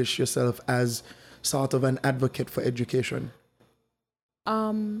establish yourself as sort of an advocate for education?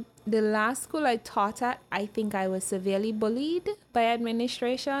 The last school I taught at, I think I was severely bullied by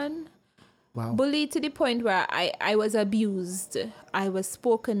administration. Wow. Bullied to the point where I was abused. I was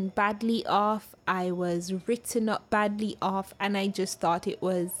spoken badly of. I was written up badly of. And I just thought it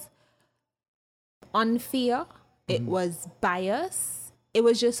was unfair. It was bias. It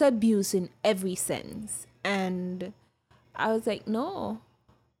was just abuse in every sense. And I was like, no.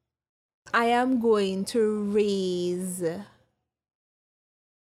 I am going to raise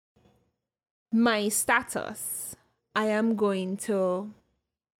my status. I am going to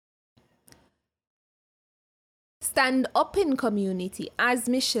stand up in community as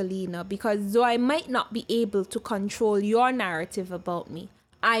Michelina, because though I might not be able to control your narrative about me,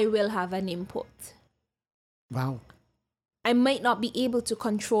 I will have an input. Wow. I might not be able to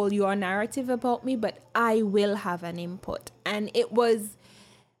control your narrative about me, but I will have an input. And it was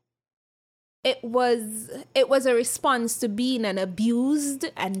a response to being an abused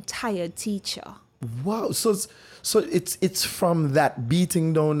and tired teacher. Wow. So it's from that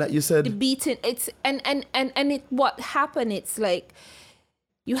beating down that you said. The beating. It's and it what happened. It's like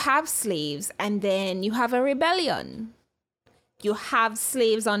you have slaves, and then you have a rebellion. You have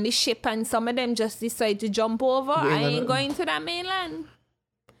slaves on the ship, and some of them just decide to jump over. I ain't going to that mainland.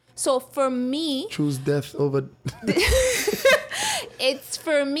 So for me, choose death over.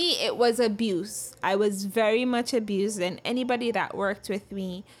 For me, it was abuse. I was very much abused, and anybody that worked with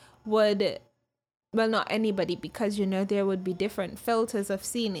me would, well, not anybody, because there would be different filters of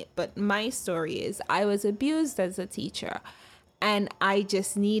seeing it. But my story is I was abused as a teacher, and I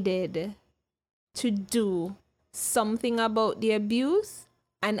just needed to do something about the abuse.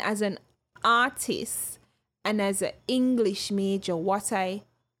 And as an artist and as an English major, what I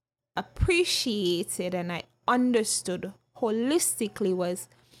appreciated and I understood holistically was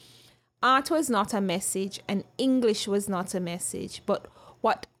art was not a message and English was not a message, but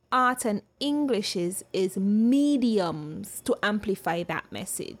what art and English is mediums to amplify that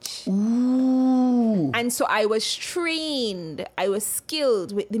message. Ooh. And so I was trained, I was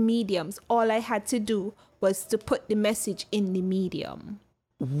skilled with the mediums. All I had to do was to put the message in the medium.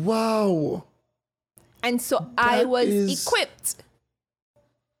 Wow. And so I was equipped.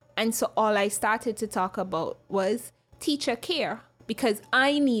 And so all I started to talk about was teacher care, because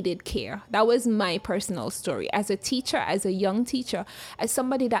I needed care. That was my personal story. As a teacher, as a young teacher, as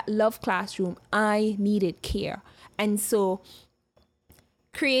somebody that loved classroom, I needed care. And so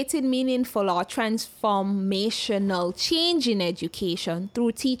creating meaningful or transformational change in education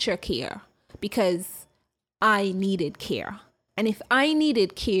through teacher care, because I needed care. And if I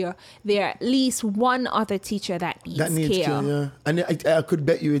needed care, there are at least one other teacher that needs care. Yeah. And I could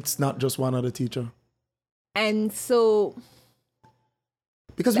bet you it's not just one other teacher. And so,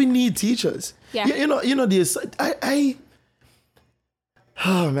 because we need teachers. Yeah. You know this.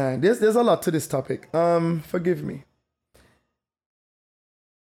 Oh man, there's a lot to this topic. Forgive me.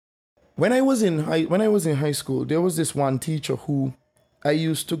 When I was in high school, there was this one teacher who I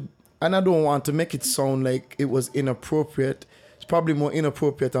used to, and I don't want to make it sound like it was inappropriate. It's probably more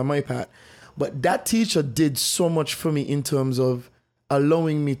inappropriate on my part. But that teacher did so much for me in terms of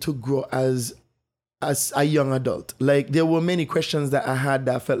allowing me to grow as a young adult. Like, there were many questions that I had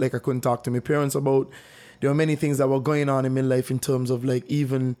that I felt like I couldn't talk to my parents about. There were many things that were going on in my life in terms of like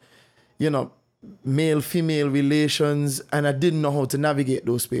even, male-female relations, and I didn't know how to navigate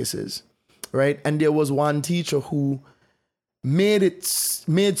those spaces, right? And there was one teacher who made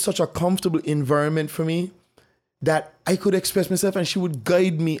such a comfortable environment for me that I could express myself, and she would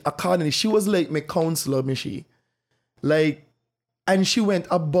guide me accordingly. She was like my counselor, Mishi. Like, and she went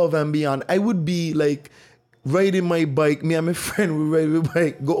above and beyond. I would be like riding my bike, me and my friend would ride my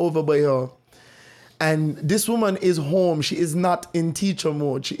bike, go over by her. And this woman is home. She is not in teacher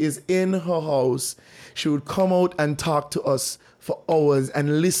mode. She is in her house. She would come out and talk to us for hours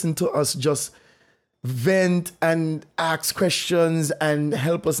and listen to us just vent and ask questions and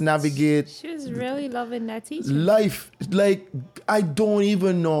help us navigate. She was really loving that teacher. Life, like, I don't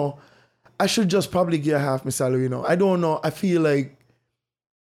even know. I should just probably get half my salary now. I don't know. I feel like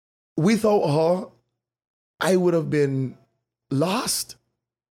without her, I would have been lost.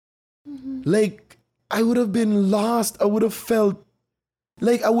 Mm-hmm. Like, I would have been lost. I would have felt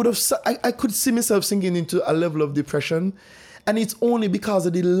like I could see myself sinking into a level of depression. And it's only because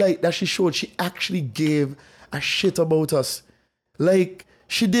of the light that she showed. She actually gave a shit about us. Like,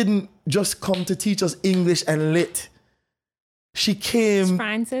 she didn't just come to teach us English and lit. She came... It's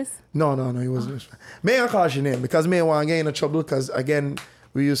Francis? No, it wasn't. May I call her name? Because may I want to get in trouble, because again,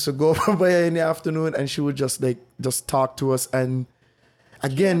 we used to go by her in the afternoon and she would just talk to us. And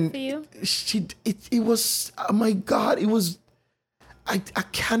again, it was, oh my God, it was, I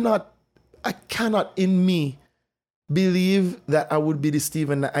cannot in me believe that I would be the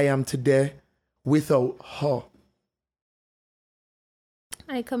Stephen that I am today without her.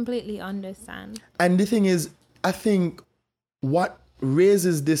 I completely understand. And the thing is, I think what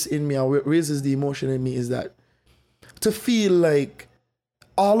raises this in me, or raises the emotion in me, is that to feel like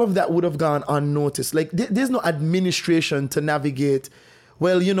all of that would have gone unnoticed. Like, there's no administration to navigate.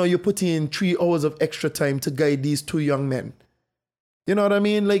 Well, you put in 3 hours of extra time to guide these 2 young men. You know what I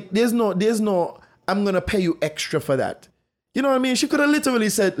mean? Like, there's no, I'm going to pay you extra for that. You know what I mean? She could have literally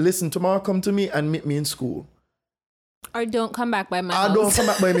said, listen, tomorrow come to me and meet me in school. Or don't come back by my house. Don't come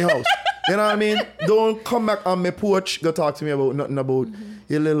back by my house. You know what I mean? Don't come back on my porch, go talk to me about nothing about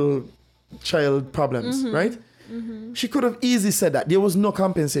your little child problems, right? Mm-hmm. She could have easily said that. There was no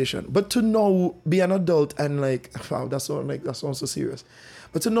compensation. But to now be an adult and like, wow, that sounds so serious.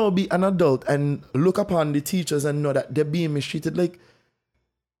 But to now be an adult and look upon the teachers and know that they're being mistreated, like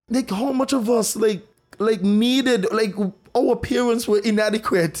how much of us like needed, like our parents were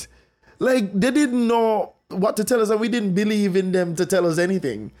inadequate. Like, they didn't know what to tell us and we didn't believe in them to tell us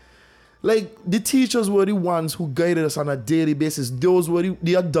anything. Like, the teachers were the ones who guided us on a daily basis. Those were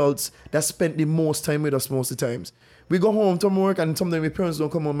the adults that spent the most time with us most of the times. We go home from work and sometimes my parents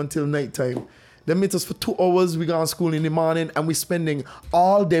don't come home until nighttime. They meet us for 2 hours, we go on school in the morning, and we're spending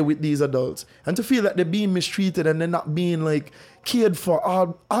all day with these adults. And to feel that they're being mistreated and they're not being like cared for,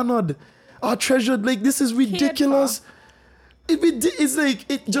 or honored, or treasured, like, this is ridiculous. It's like,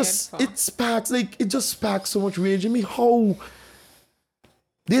 it just sparks so much rage in me. How...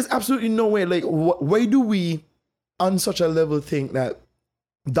 There's absolutely no way, like, why do we on such a level think that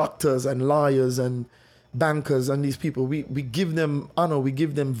doctors and lawyers and bankers and these people, we give them honor, we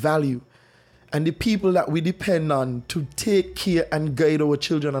give them value. And the people that we depend on to take care and guide our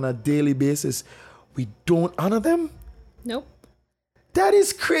children on a daily basis, we don't honor them? Nope. That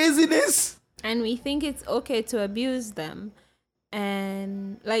is craziness. And we think it's okay to abuse them.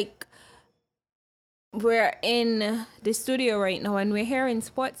 And, like... We're in the studio right now and we're here in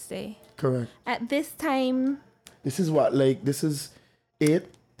Sports Day. Correct. At this time... This is what, like, this is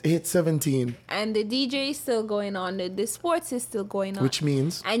 8:17. And the DJ is still going on. The sports is still going on. Which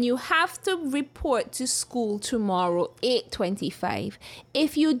means? And you have to report to school tomorrow, 8:25.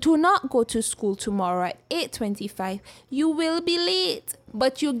 If you do not go to school tomorrow at 8:25, you will be late.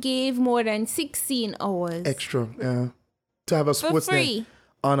 But you gave more than 16 hours. Extra, yeah. To have a sports for free. Day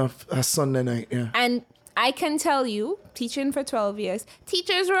on a Sunday night, yeah. And I can tell you, teaching for 12 years,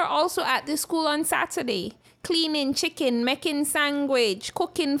 teachers were also at the school on Saturday, cleaning chicken, making sandwich,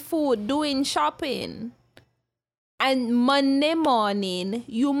 cooking food, doing shopping. And Monday morning,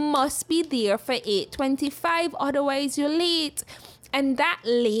 you must be there for 8:25, otherwise you're late. And that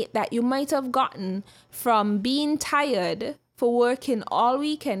late that you might have gotten from being tired for working all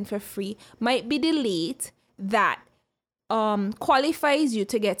weekend for free might be the late that qualifies you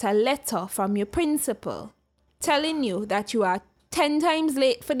to get a letter from your principal telling you that you are 10 times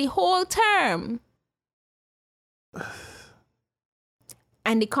late for the whole term.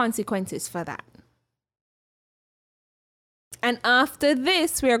 And the consequences for that. And after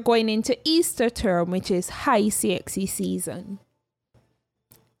this, we're going into Easter term, which is high CXC season.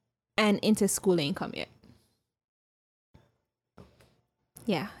 And into school ain't come yet.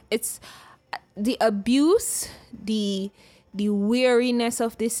 Yeah, it's the abuse, the weariness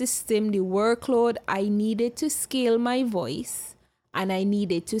of the system, the workload. I needed to scale my voice and I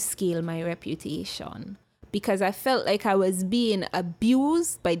needed to scale my reputation. Because I felt like I was being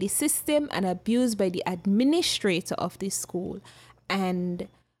abused by the system and abused by the administrator of the school. And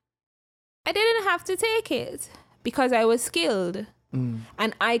I didn't have to take it because I was skilled.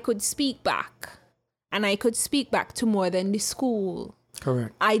 And I could speak back. And I could speak back to more than the school.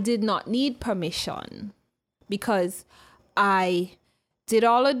 Correct. I did not need permission because I did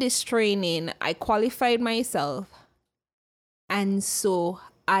all of this training. I qualified myself. And so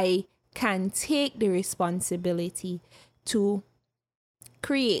I can take the responsibility to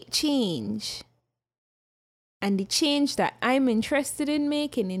create change. And the change that I'm interested in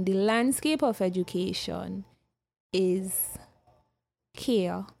making in the landscape of education is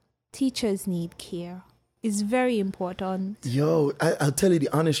care. Teachers need care. It's very important. Yo, I'll tell you the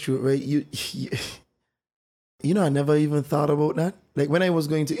honest truth, right? You know, I never even thought about that. Like when I was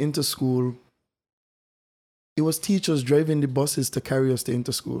going to inter-school, it was teachers driving the buses to carry us to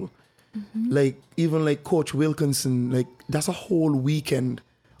inter-school. Mm-hmm. Like, even like Coach Wilkinson, like that's a whole weekend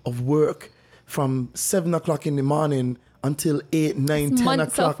of work from 7 o'clock in the morning until 8, 9, 10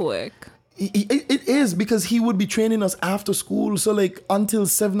 months o'clock. Of work. It is because he would be training us after school. So like until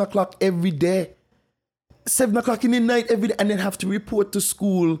 7 o'clock every day. 7 o'clock in the night every day. And then have to report to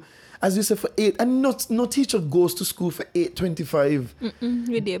school, as you said, for 8. And no teacher goes to school for 8:25.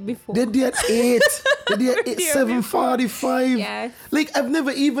 We're there before. They're there at 8. They're there at 7:45. Yes. Like I've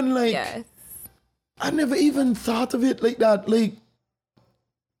never even like... Yes. I never even thought of it like that. Like,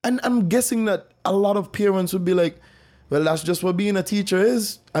 and I'm guessing that a lot of parents would be like, well, that's just what being a teacher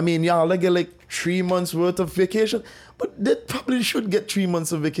is. I mean, y'all like get like 3 months worth of vacation, but they probably should get 3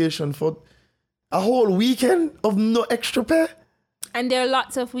 months of vacation for a whole weekend of no extra pay. And there are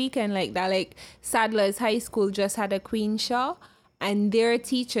lots of weekends like that. Like Sadler's High School just had a Queen Show, and their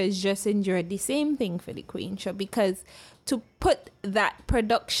teachers just endured the same thing for the Queen Show, because to put that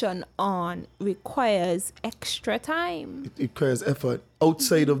production on requires extra time. It requires effort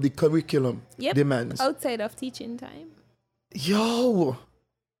outside of the curriculum demands. Outside of teaching time. Yo.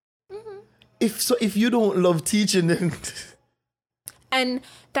 If you don't love teaching, then... And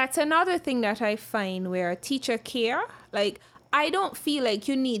that's another thing that I find where teacher care, like, I don't feel like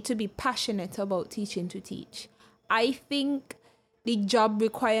you need to be passionate about teaching to teach. I think the job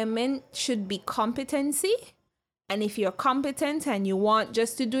requirement should be competency. And if you're competent and you want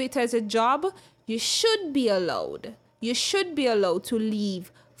just to do it as a job, you should be allowed. You should be allowed to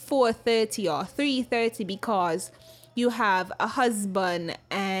leave 4:30 or 3:30 because you have a husband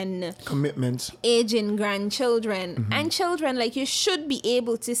and commitments, aging grandchildren and children. Like, you should be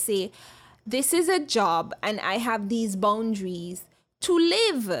able to say, this is a job and I have these boundaries to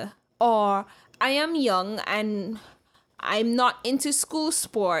live. Or I am young and I'm not into school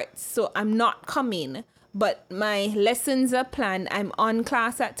sports, so I'm not coming. But my lessons are planned. I'm on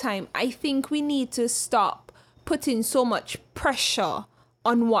class at time. I think we need to stop putting so much pressure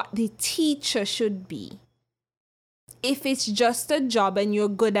on what the teacher should be. If it's just a job and you're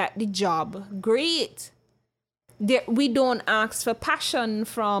good at the job, great. We don't ask for passion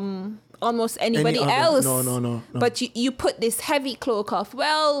from almost anybody else. No. But you put this heavy cloak of,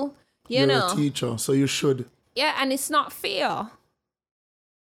 well, you're a teacher, so you should. Yeah, and it's not fair.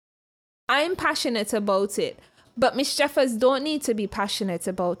 I'm passionate about it, but Miss Jeffers don't need to be passionate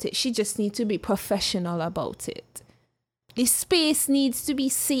about it. She just needs to be professional about it. The space needs to be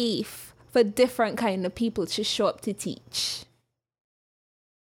safe for different kind of people to show up to teach.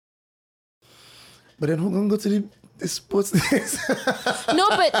 But then who gonna go to the sports days? No,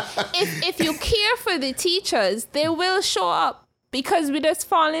 but if you care for the teachers, they will show up, because we just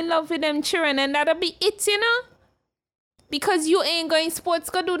fall in love with them children, and that'll be it, you know? Because you ain't going sports,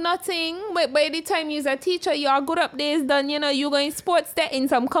 go do nothing. But by the time you're a teacher, your good up days done, you know, you going sports there in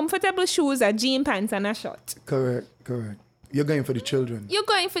some comfortable shoes, a jean pants and a shirt. Correct. You're going for the children. You're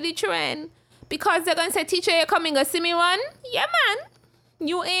going for the children. Because they're going to say, teacher, you coming to see me one? Yeah, man.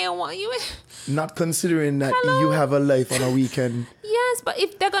 You ain't one. Not considering that you have a life on a weekend. Yes, but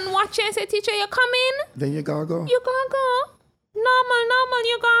if they're going to watch you and say, teacher, you coming? Then you gotta go. You gotta go. Normal,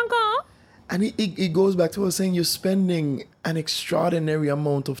 you gonna go. And it goes back to what I was saying, you're spending an extraordinary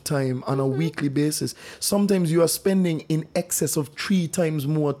amount of time on a weekly basis. Sometimes you are spending in excess of 3 times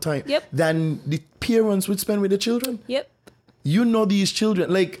more time than the parents would spend with the children. Yep. You know these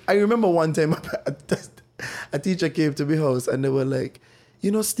children. Like, I remember one time a teacher came to my house and they were like,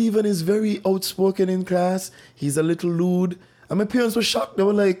 you know, Stephen is very outspoken in class. He's a little lewd. And my parents were shocked. They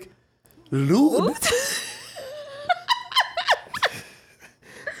were like, lewd?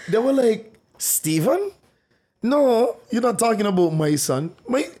 They were like, Stephen? No, you're not talking about my son.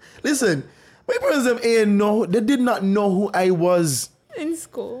 Listen, my parents they did not know who I was. In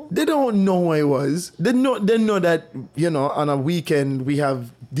school. They don't know who I was. They know that, you know, on a weekend we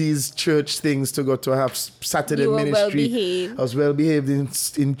have these church things to go to. I have Saturday ministry. Well-behaved. I was well behaved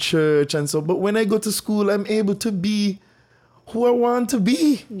in church and so. But when I go to school, I'm able to be who I want to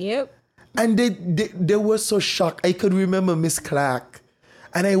be. Yep. And they were so shocked. I could remember Miss Clark.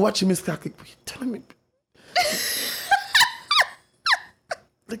 And I watched Miss Clark like, what are you telling me?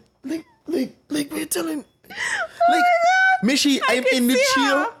 like, what are you telling? Like, Mishi, I'm in the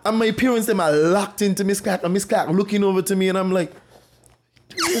chair and my parents, them are locked into Miss Clark and Miss Clark looking over to me and I'm like,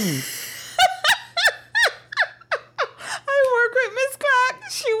 I work with Miss Clark.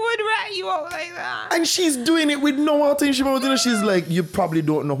 She would rat you out like that. And she's doing it with no attention. She's like, you probably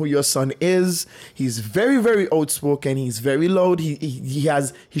don't know who your son is. He's very, very outspoken. He's very loud. He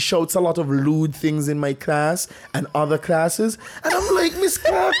shouts a lot of lewd things in my class and other classes. And I'm like, Miss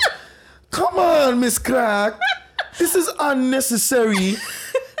Clark, come on, Miss Clark. This is unnecessary.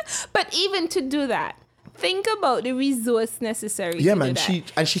 But even to do that, think about the resource necessary. Yeah, to man. do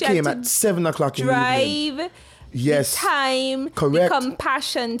that. She came at 7 o'clock in the evening. Drive. Yes. The time. Correct. The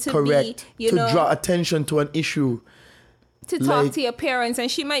compassion to Correct. be, to draw attention to an issue. To talk to your parents, and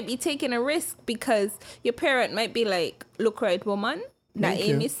she might be taking a risk because your parent might be like, look, right, woman, that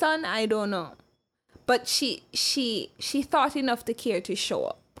ain't my son, I don't know. But she thought enough to care to show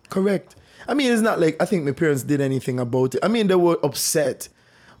up. Correct. I mean, it's not like I think my parents did anything about it. I mean, they were upset.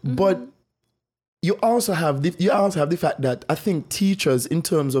 But you also have the fact that I think teachers, in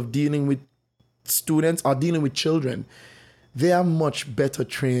terms of dealing with students or dealing with children, they are much better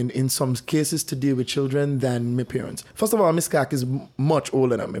trained in some cases to deal with children than my parents. First of all, Miss Clark is much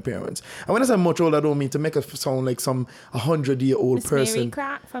older than my parents. And when I say much older, I don't mean to make her sound like some 100-year-old person. Miss Mary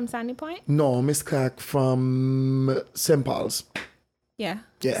Clark from Sandy Point? No, Miss Clark from St. Paul's. Yeah.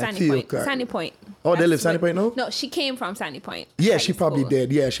 Sandy Point. Clark. Sandy Point. Oh, they live Sandy Point now? No, she came from Sandy Point. Yeah, she probably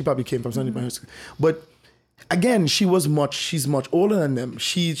did. Yeah, she probably came from Sandy Point. But again, she's much older than them.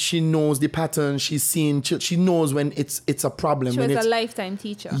 She knows the pattern. She's seen. She knows when it's a problem. She was a lifetime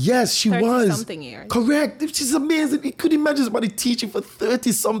teacher. Yes, she was. 30-something years. Correct. She's amazing. You could imagine somebody teaching for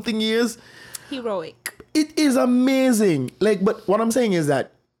 30-something years. Heroic. It is amazing. But what I'm saying is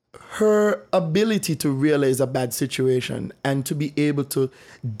that her ability to realize a bad situation and to be able to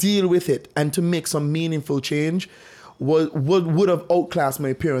deal with it and to make some meaningful change would have outclassed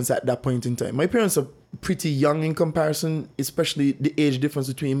my parents at that point in time. My parents are pretty young in comparison, especially the age difference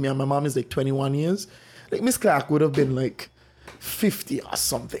between me and my mom is like 21 years. Like Miss Clark would have been like 50 or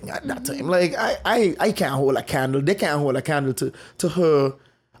something at that time. Like I can't hold a candle. They can't hold a candle to her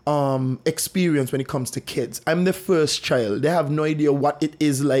experience when it comes to kids. I'm the first child. They have no idea what it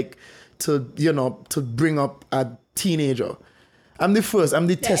is like to bring up a teenager. I'm the first. I'm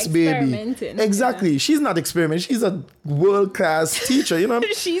the test baby. Exactly. Yeah. She's not experimenting. She's a world-class teacher, you know.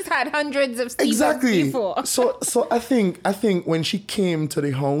 She's had hundreds of students before. So I think when she came to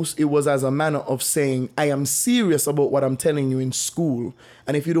the house, it was as a manner of saying, I am serious about what I'm telling you in school.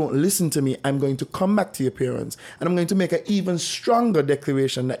 And if you don't listen to me, I'm going to come back to your parents and I'm going to make an even stronger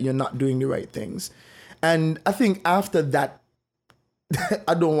declaration that you're not doing the right things. And I think after that,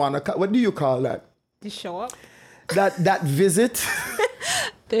 I don't want to, what do you call that? The show up. That visit.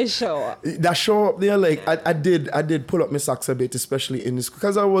 They show up. That show up there, like I did pull up my socks a bit, especially in this,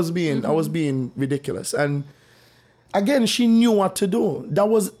 because I was being ridiculous. And again, she knew what to do.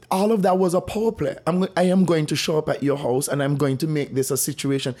 All of that was a power play. I am going to show up at your house and I'm going to make this a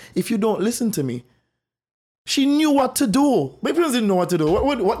situation. If you don't listen to me, she knew what to do. My parents didn't know what to do.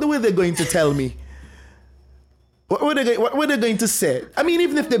 What were they going to tell me? What were they going to say? I mean,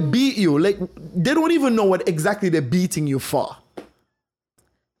 even if they beat you, like, they don't even know what exactly they're beating you for.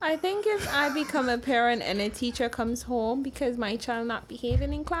 I think if I become a parent and a teacher comes home because my child not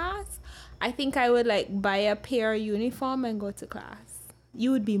behaving in class, I think I would buy a pair of uniform and go to class.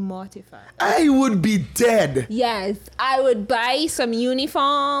 You would be mortified. I would be dead. Yes, I would buy some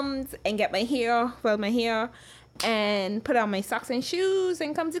uniforms and get my hair and put on my socks and shoes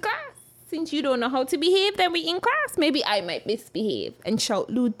and come to class. Since you don't know how to behave, then we in class. Maybe I might misbehave and shout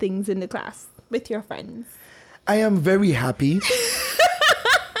lewd things in the class with your friends. I am very happy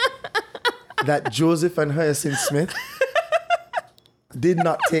that Joseph and Hyacinth Smith did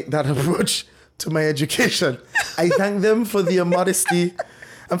not take that approach to my education. I thank them for their modesty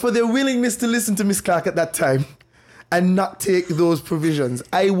and for their willingness to listen to Miss Clark at that time and not take those provisions.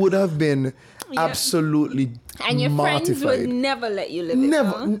 I would have been absolutely and your mortified. friends would never let you live it. Never.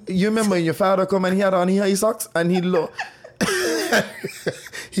 Huh? You remember when your father come and he had on his socks and he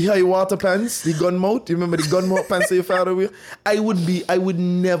he had water pants, the gun mouth. You remember the gun mouth pants that your father wear? I would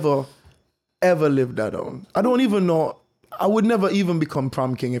never ever live that down. I don't even know. I would never even become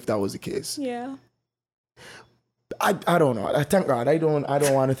prom king if that was the case. Yeah. I don't know. I thank God. I don't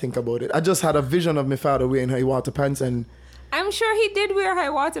want to think about it. I just had a vision of my father wearing high water pants, and I'm sure he did wear high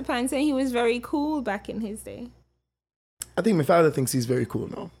water pants and he was very cool back in his day. I think my father thinks he's very cool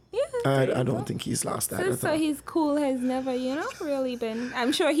now. Yeah. I don't think he's lost that. So his cool has never, really been.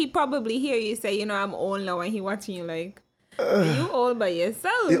 I'm sure he probably hear you say, I'm old now, and he watching you like, you all by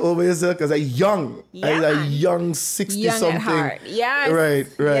yourself. You all by yourself because I'm young. Yeah. I'm a young 60 young something. at heart. Yes.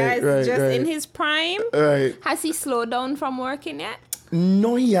 Right. Just in his prime. Right. Has he slowed down from working yet?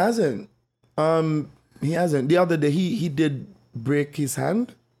 No, he hasn't. He hasn't. The other day he did break his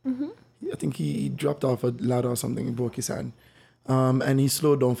hand. Mm-hmm. I think he dropped off a ladder or something and broke his hand. And he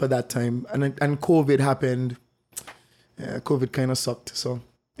slowed down for that time. And COVID happened. Yeah, COVID kind of sucked. So,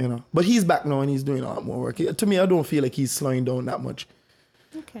 But he's back now and he's doing a lot more work. To me, I don't feel like he's slowing down that much.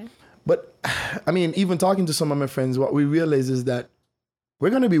 Okay. But, I mean, even talking to some of my friends, what we realize is that we're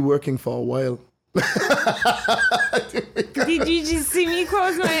going to be working for a while. Did you just see me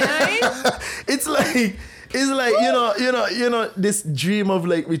close my eyes? It's like this dream of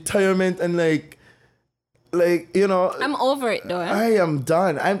like retirement and like I'm over it though. I am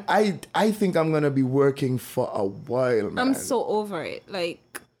done. I think I'm gonna be working for a while, man. I'm so over it.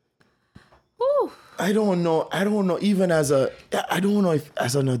 Like, whew. I don't know. Even I don't know if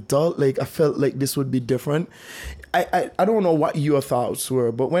as an adult, like I felt like this would be different. I don't know what your thoughts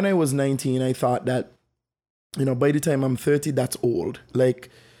were, but when I was 19, I thought that, by the time I'm 30, that's old. Like,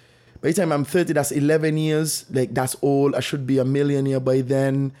 by the time I'm 30, that's 11 years. Like, that's old. I should be a millionaire by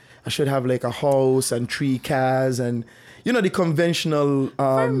then. I should have like a house and 3 cars and, the conventional.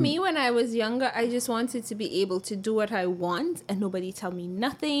 For me, when I was younger, I just wanted to be able to do what I want and nobody tell me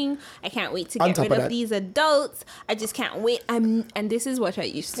nothing. I can't wait to get rid of these adults. I just can't wait. And this is what I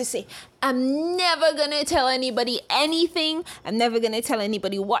used to say. I'm never going to tell anybody anything. I'm never going to tell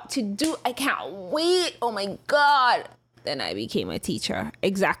anybody what to do. I can't wait. Oh my God. Then I became a teacher,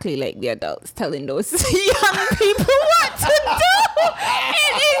 exactly like the adults telling those young people what to do.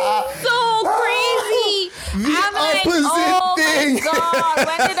 It is so crazy. I'm like, oh my God,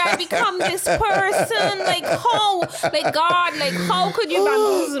 when did I become this person? Like, how? Like, God, like, how could you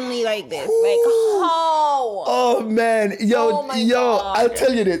bamboozle me like this? Like, how? Oh man, yo, God. I'll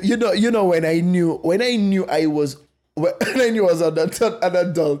tell you this. When I knew I was an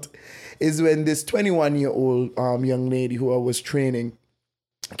adult. Is when this 21-year-old young lady who I was training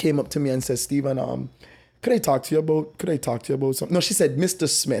came up to me and said, Stephen, could I talk to you about something? No, she said, Mr.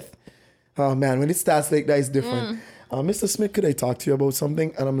 Smith. Oh man, when it starts like that, it's different. Mr. Smith, could I talk to you about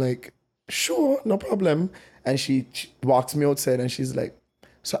something? And I'm like, sure, no problem. And she walks me outside and she's like,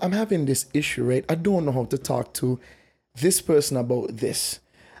 so I'm having this issue, right? I don't know how to talk to this person about this.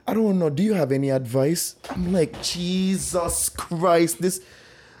 I don't know. Do you have any advice? I'm like, Jesus Christ,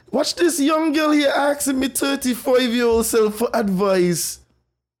 watch this young girl here asking me 35-year-old self for advice.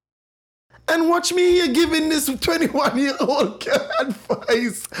 And watch me here giving this 21-year-old girl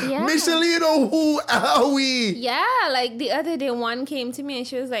advice. Yeah. Michelino, who are we? Yeah, like the other day one came to me and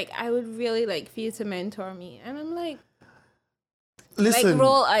she was like, I would really like for you to mentor me. And I'm like, listen. Like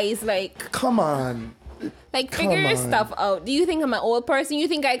roll eyes, like. Come on. Like figure your stuff out. Do you think I'm an old person? You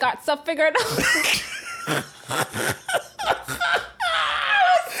think I got stuff figured out?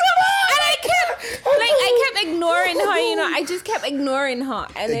 I kept ignoring her, I just kept ignoring her.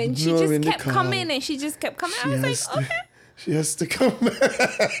 And then she just kept coming and she just kept coming. I was like, okay. She has to come. I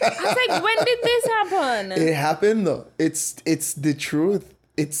was like, when did this happen? It happened though. It's the truth.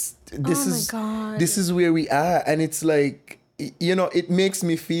 This is where we are. And it's like, it makes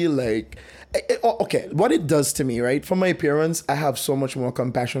me feel like, okay, what it does to me, right? For my parents, I have so much more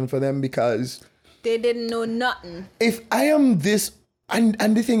compassion for them because they didn't know nothing. If I am this, and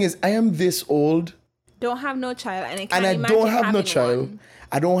the thing is, I am this old. Don't have no child. And I don't have no child. one.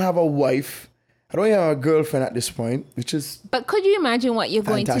 I don't have a wife. I don't have a girlfriend at this point, which is But could you imagine what you're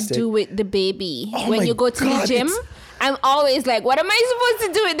going fantastic. to do with the baby Oh when my you go to God, the gym? it's- I'm always like, what am I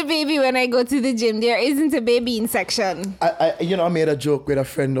supposed to do with the baby when I go to the gym? There isn't a babying section. I made a joke with a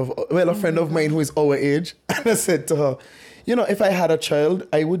friend of mine who is our age, and I said to her, if I had a child,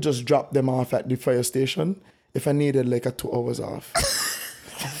 I would just drop them off at the fire station if I needed like a 2 hours off.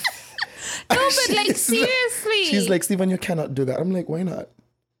 No, but like seriously. She's like, Stephen, you cannot do that. I'm like, why not?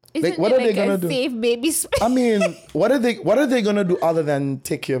 Isn't what it are they like gonna a do? safe baby space? I mean, what are they gonna do other than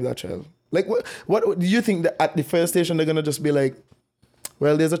take care of that child? Like, what do you think that at the fire station they're gonna just be like,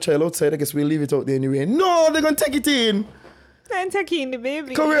 well, there's a child outside, I guess we'll leave it out there anyway. No, they're gonna take it in. I'm taking the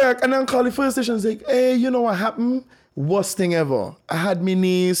baby. Correct. And then call the fire station and say, hey, you know what happened? Worst thing ever. I had my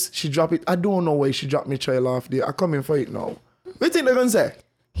niece, she dropped it. I don't know why she dropped my child off there. I come in for it now. What do you think they're gonna say?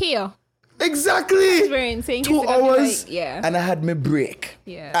 Here. Exactly. Experiencing 2 hours. like, yeah. And I had my break.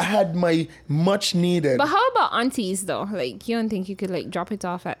 Yeah. I had my much needed. But how about aunties though? Like, you don't think you could like drop it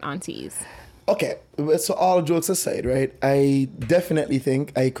off at aunties? Okay, so all jokes aside, right? I definitely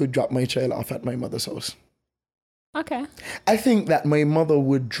think I could drop my child off at my mother's house. Okay. I think that my mother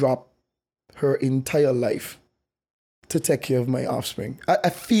would drop her entire life to take care of my offspring.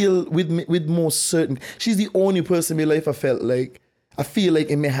 I feel with most certain. She's the only person in my life I feel like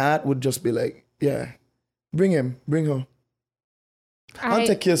in my heart would just be like, yeah, bring him, bring her. I'll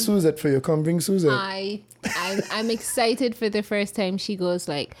take care of Suzette for you. Come bring Suzette. I'm excited for the first time she goes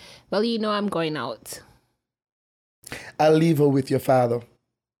like, well, I'm going out. I'll leave her with your father.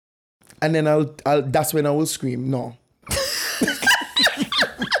 And then I'll that's when I will scream, no.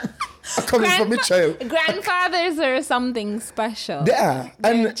 I'm coming for my child. Grandfathers are something special. They are.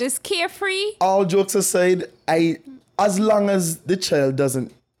 They're And just carefree. all jokes aside, as long as the child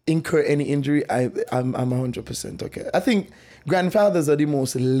doesn't incur any injury, I'm 100% okay. I think grandfathers are the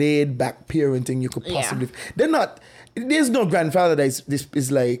most laid back parenting you could possibly. They're not. There's no grandfather that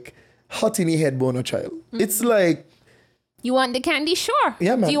is like hot in the head bone a child. It's like, You want the candy? Sure.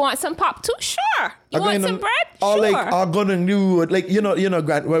 Yeah, man. Do you want some pop too? Sure. You want some bread? Or Sure. like, are gonna do like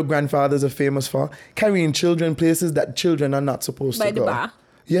what grandfathers are famous for? Carrying children places that children are not supposed By to the go. bar.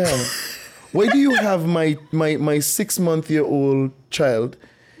 Yeah. Why do you have my 6-month-old child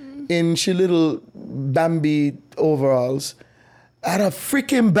in she little Bambi overalls at a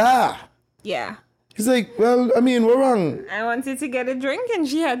freaking bar? Yeah. He's like, well, I mean, we're wrong. I wanted to get a drink and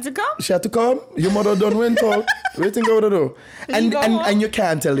she had to come. She had to come. Your mother done went out. What do you think I would do? And you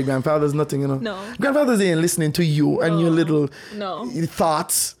can't tell the grandfathers nothing, No. Grandfathers ain't listening to you and your little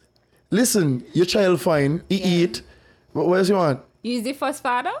thoughts. Listen, your child fine. He eat. What else you want? Use the first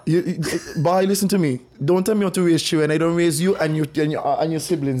father? Boy, listen to me. Don't tell me how to raise children. I don't raise you and your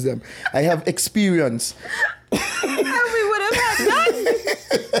siblings them. I have experience. And we would have had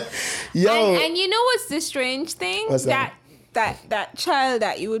that. Yo. And you know what's the strange thing? What's that? That child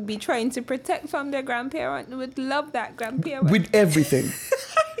that you would be trying to protect from their grandparent would love that grandparent. With everything.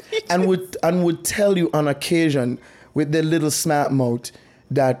 and would tell you on occasion with their little snap mouth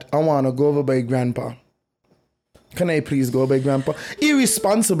that I want to go over by grandpa. Can I please go by grandpa?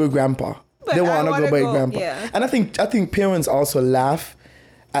 Irresponsible grandpa. But they I want to wanna go by go, grandpa. yeah. And I think parents also laugh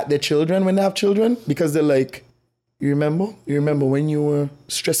at their children when they have children because they're like, you remember when you were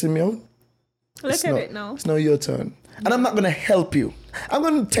stressing me out? Look at it now. It's now your turn. And I'm not going to help you. I'm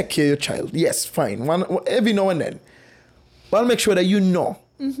going to take care of your child. Yes, fine. Every now and then. But I'll make sure that you know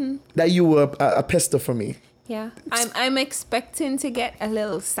that you were a pester for me. Yeah. I'm expecting to get a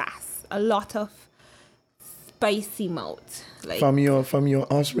little sass. A lot of spicy mouth. Like, From your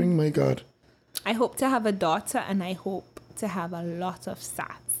offspring, my God. I hope to have a daughter and I hope to have a lot of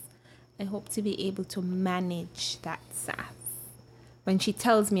sass. I hope to be able to manage that sass when she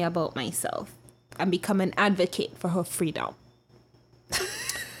tells me about myself and become an advocate for her freedom.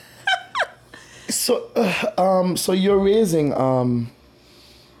 So you're raising an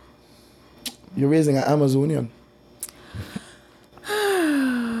Amazonian.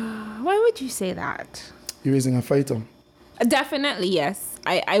 Why would you say that? You're raising a fighter. Definitely, yes.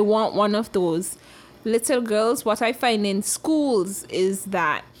 I want one of those little girls. What I find in schools is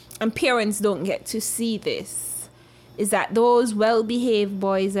that, and parents don't get to see this, is that those well-behaved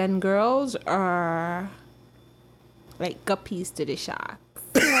boys and girls are like guppies to the sharks.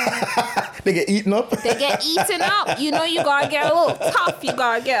 They get eaten up. They get eaten up. You gotta get a little tough. You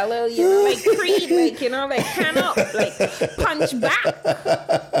gotta get a little, like Creed, like hand up, like punch back.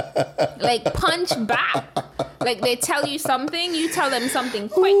 Like punch back. Like they tell you something, you tell them something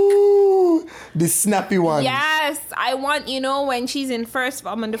quick. Ooh, the snappy one. Yes, I want, when she's in first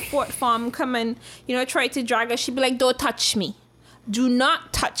form and the fourth form come and, try to drag her, she'd be like, don't touch me. do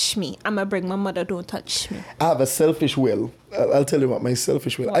not touch me. I'm going to bring my mother, don't touch me. I have a selfish will. I'll tell you what my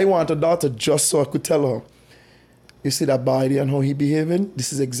selfish will. I want a daughter just so I could tell her, you see that body and how he behaving?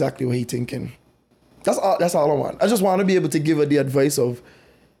 This is exactly what he thinking. That's all I want. I just want to be able to give her the advice of,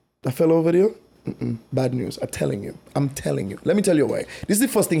 that fellow over there, bad news. I'm telling you. Let me tell you why. This is the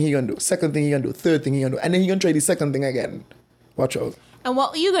first thing he gonna do. Second thing he gonna do. Third thing he gonna do. And then he gonna try the second thing again. Watch out. And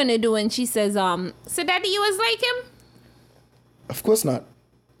what are you going to do when she says, so daddy, you was like him? Of course not.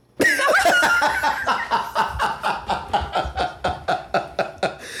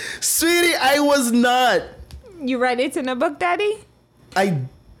 Sweetie, I was not. You read it in a book, daddy?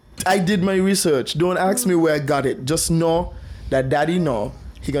 I did my research. Don't ask me where I got it. Just know that daddy know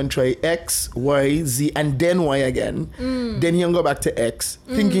he gonna try X, Y, Z, and then Y again. Then he gonna go back to X.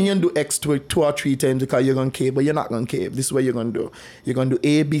 Thinking you gonna do X two or three times because you're gonna cave, but you're not gonna cave. This is what you're gonna do. You're gonna do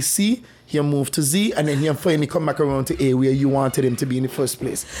A, B, C, he'll move to Z, and then he'll finally come back around to A where you wanted him to be in the first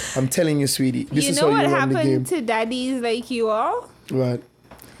place. I'm telling you, sweetie. This is how you run the game. You know what happened to daddies like you all? Right.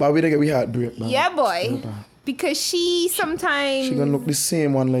 But we heartbreak, man. Yeah, boy. Because she sometimes... She gonna look the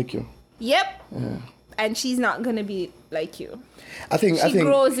same one like you. Yep. Yeah. And she's not gonna be like you. I think she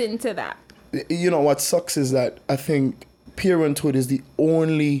grows into that. You know what sucks is that I think parenthood is the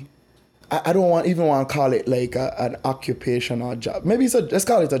only... I don't even want to call it like an occupation or job. Maybe let's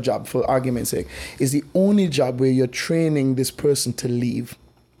call it a job for argument's sake. It's the only job where you're training this person to leave.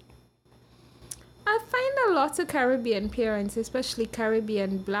 I find a lot of Caribbean parents, especially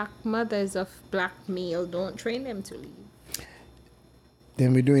Caribbean black mothers of black male, don't train them to leave.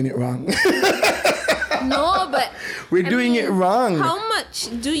 Then we're doing it wrong. No, but... We're doing it wrong. How much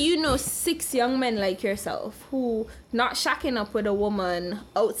do you know 6 young men like yourself who not shacking up with a woman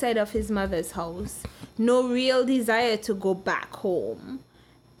outside of his mother's house, no real desire to go back home,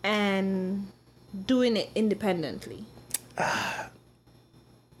 and doing it independently? Oh,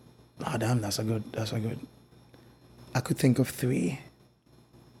 damn, that's a good. I could think of 3.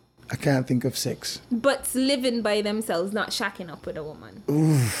 I can't think of 6. But living by themselves, not shacking up with a woman.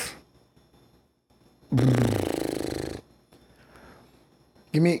 Oof.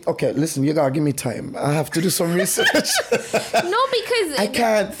 Listen, you gotta give me time. I have to do some research. No, because I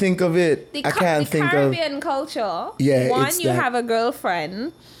can't think of it. The Caribbean culture. Yeah, one, you have a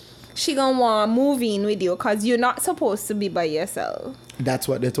girlfriend, she gonna want to move in with you because you're not supposed to be by yourself. That's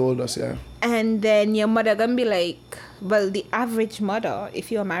what they told us, yeah. And then your mother gonna be like, well, the average mother,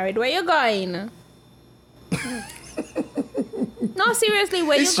 if you're married, where you going? No, seriously,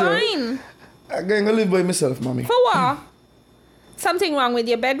 where you going? I'm going to live by myself, mommy. For what? Something wrong with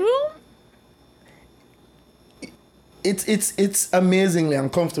your bedroom? It's amazingly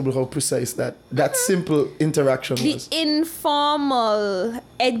uncomfortable how precise that simple interaction was. The informal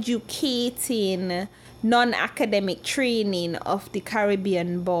educating, non-academic training of the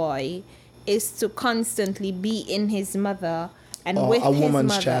Caribbean boy is to constantly be in his mother and with a his woman's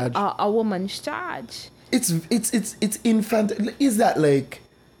mother. charge. A woman's charge. It's infant. Is that like?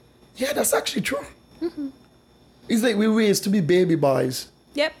 Yeah, that's actually true. Mm-hmm. It's like we're raised to be baby boys.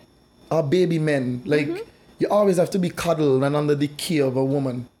 Yep. Or baby men. Like, you always have to be cuddled and under the care of a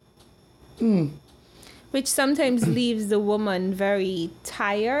woman. Which sometimes leaves the woman very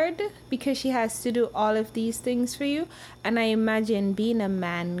tired because she has to do all of these things for you. And I imagine being a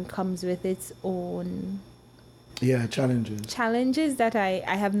man comes with its own... Yeah, challenges. Challenges that I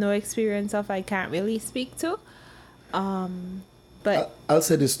have no experience of. I can't really speak to. But I'll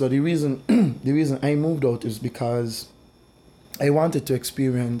say this though. The reason I moved out is because I wanted to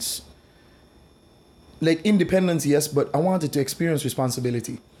experience like independence, yes, but I wanted to experience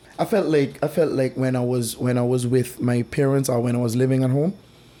responsibility. I felt like when I was with my parents or when I was living at home,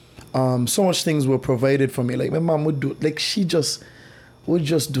 so much things were provided for me. Like my mom would do, like she just would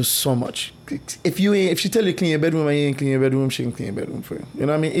just do so much. If she tell you clean your bedroom and you ain't clean your bedroom, she can clean your bedroom for you. You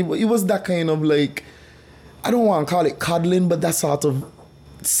know what I mean? It was that kind of like, I don't want to call it coddling, but that sort of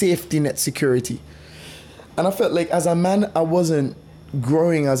safety net security. And I felt like as a man, I wasn't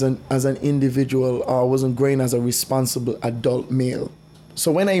growing as an individual, or I wasn't growing as a responsible adult male.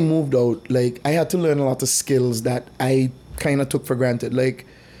 So when I moved out, like I had to learn a lot of skills that I kind of took for granted. Like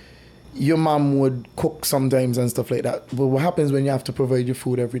your mom would cook sometimes and stuff like that. But what happens when you have to provide your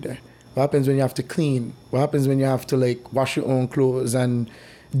food every day? What happens when you have to clean? What happens when you have to like wash your own clothes and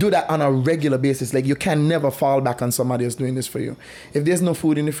do that on a regular basis? Like you can never fall back on somebody else doing this for you. If there's no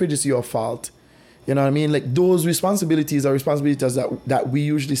food in the fridge, it's your fault. You know what I mean? Like those responsibilities are responsibilities that we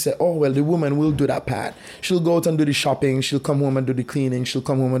usually say, oh, well, the woman will do that part. She'll go out and do the shopping. She'll come home and do the cleaning. She'll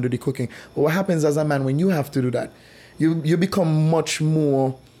come home and do the cooking. But what happens as a man when you have to do that? You become much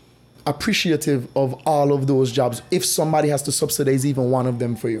more appreciative of all of those jobs if somebody has to subsidize even one of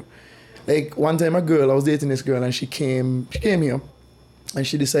them for you. Like one time I was dating this girl and she came here and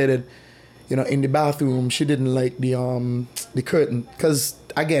she decided, you know, in the bathroom she didn't like the curtain, because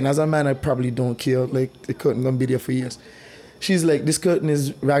again, as a man I probably don't care, like the curtain gonna be there for years. She's like, this curtain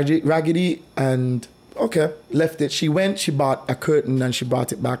is raggedy, and okay, left it. She went, she bought a curtain and she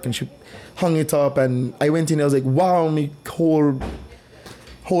brought it back and she hung it up, and I went in, I was like, wow, my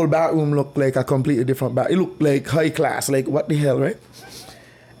whole bathroom looked like a completely different bath. It looked like high class, like what the hell, right?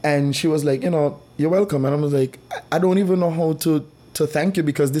 And she was like, you know, you're welcome. And I was like, I don't even know how to thank you,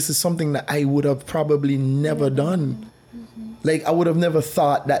 because this is something that I would have probably never done. Like, I would have never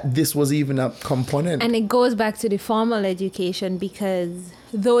thought that this was even a component. And it goes back to the formal education, because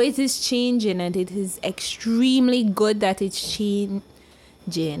though it is changing and it is extremely good that it's changing,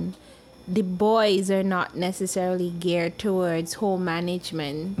 the boys are not necessarily geared towards home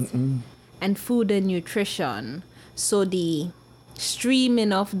management and food and nutrition. So the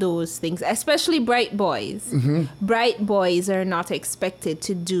streaming of those things, especially bright boys, bright boys are not expected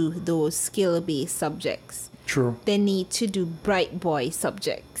to do those skill-based subjects. True. They need to do bright boy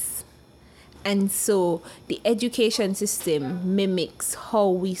subjects. And so the education system mimics how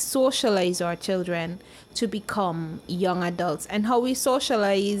we socialize our children to become young adults, and how we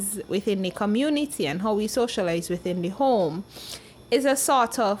socialize within the community and how we socialize within the home is a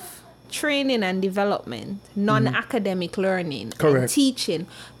sort of training and development, non-academic learning and teaching,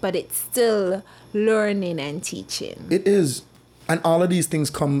 but it's still learning and teaching. It is. And all of these things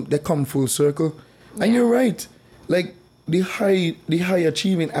come full circle. Yeah. And you're right. Like the high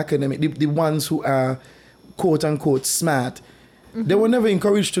achieving academic, the ones who are quote unquote smart, they were never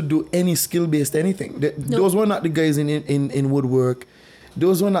encouraged to do any skill-based anything. Those were not the guys in woodwork.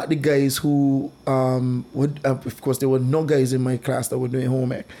 Those were not the guys who of course there were no guys in my class that were doing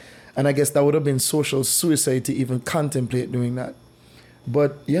homework. And I guess that would have been social suicide to even contemplate doing that.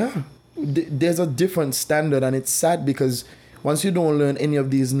 But yeah, there's a different standard, and it's sad because once you don't learn any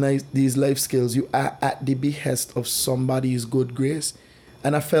of these life skills, you are at the behest of somebody's good grace.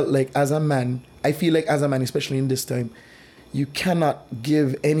 And I feel like as a man, especially in this time, you cannot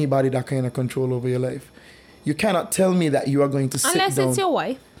give anybody that kind of control over your life. You cannot tell me that you are going to sit down. Unless it's your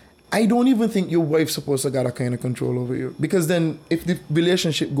wife. I don't even think your wife's supposed to get that kind of control over you. Because then if the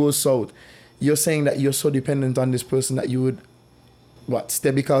relationship goes south, you're saying that you're so dependent on this person that you would,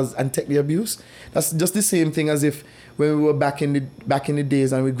 stay because and take the abuse? That's just the same thing as if when we were back in the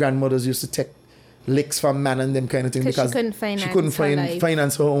days and we grandmothers used to take licks from man and them kind of thing because she couldn't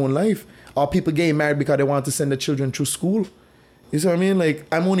finance her own life. Or people getting married because they want to send their children through school. You see what I mean? Like,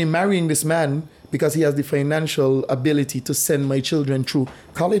 I'm only marrying this man because he has the financial ability to send my children through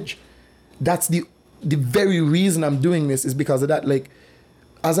college. That's the very reason I'm doing this, is because of that. Like,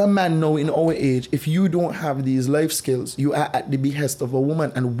 as a man now in our age, if you don't have these life skills, you are at the behest of a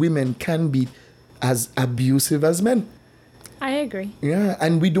woman, and women can be as abusive as men. I agree. Yeah,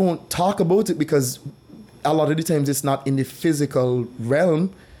 and we don't talk about it because a lot of the times it's not in the physical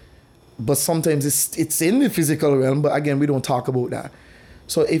realm, but sometimes it's in the physical realm, but again, we don't talk about that.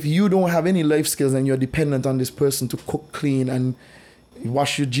 So if you don't have any life skills and you're dependent on this person to cook, clean, and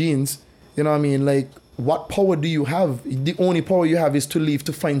wash your jeans, you know what I mean? Like, what power do you have? The only power you have is to leave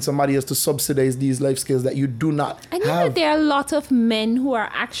to find somebody else to subsidize these life skills that you do not have. And you know there are a lot of men who are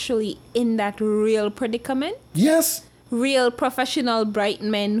actually in that real predicament. Yes. Real professional bright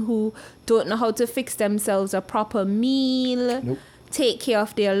men who don't know how to fix themselves a proper meal. Nope. Take care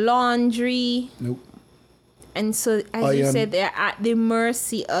of their laundry. Nope. And so, as you said, they're at the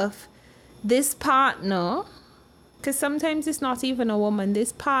mercy of this partner, because sometimes it's not even a woman,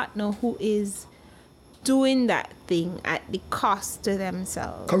 this partner who is doing that thing at the cost to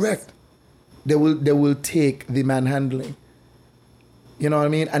themselves. Correct. They will take the manhandling. You know what I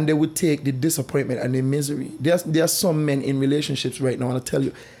mean? And they would take the disappointment and the misery. There are some men in relationships right now, and I'll tell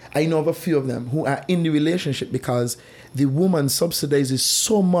you, I know of a few of them who are in the relationship because the woman subsidizes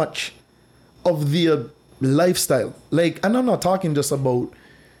so much of their lifestyle. Like, and I'm not talking just about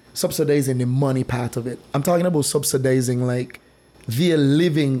subsidizing the money part of it. I'm talking about subsidizing like their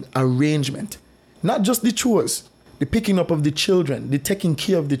living arrangement. Not just the chores, the picking up of the children, the taking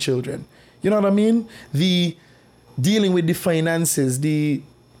care of the children. You know what I mean? The dealing with the finances, the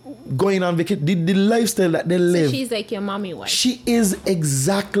going on vacation, the lifestyle that they live. So she's like your mommy wife. She is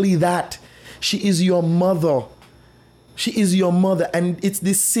exactly that. She is your mother. She is your mother. And it's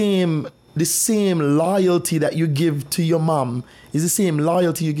the same loyalty that you give to your mom is the same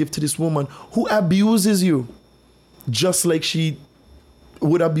loyalty you give to this woman who abuses you just like she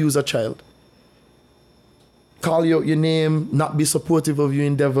would abuse a child. call you out your name, not be supportive of your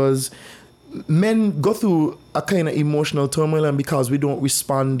endeavors. Men go through a kind of emotional turmoil, and because we don't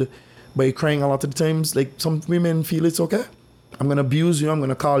respond by crying a lot of the times, like some women feel it's okay. I'm going to abuse you, I'm going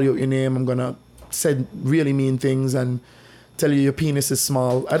to call you out your name, I'm going to say really mean things and tell you your penis is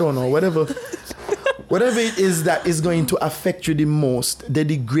small. I don't know, whatever. Whatever it is that is going to affect you the most, they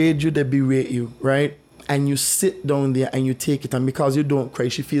degrade you, they berate you, right? And you sit down there and you take it, and because you don't cry,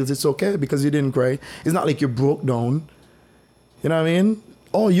 she feels it's okay because you didn't cry. It's not like you broke down. You know what I mean?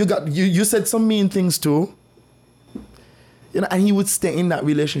 Oh, you said some mean things too. You know, and he would stay in that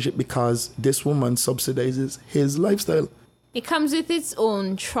relationship because this woman subsidizes his lifestyle. It comes with its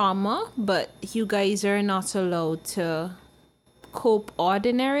own trauma, but you guys are not allowed to cope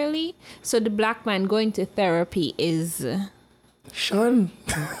ordinarily. So the black man going to therapy is... Sean.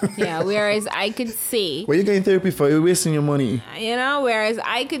 Yeah, whereas I could say... What are you getting therapy for? You're wasting your money. You know, whereas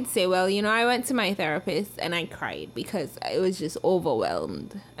I could say, well, you know, I went to my therapist and I cried because I was just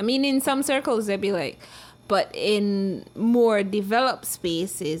overwhelmed. I mean, in some circles, they'd be like... But in more developed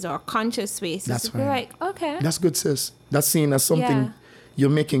spaces or conscious spaces, that's it'd be like, okay. That's good, sis. That's seen as something you're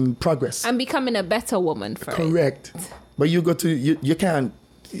making progress. I'm becoming a better woman for Correct. it. But you go to, you can't,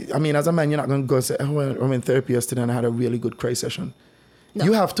 I mean, as a man, you're not going to go and say, oh, I'm in therapy yesterday and I had a really good cry session. No.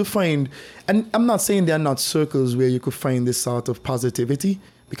 You have to find, and I'm not saying there are not circles where you could find this sort of positivity,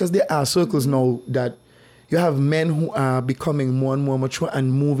 because there are circles now that you have men who are becoming more and more mature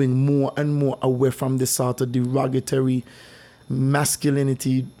and moving more and more away from this sort of derogatory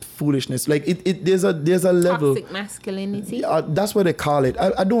masculinity foolishness. Like there's a level. Toxic masculinity. That's what they call it.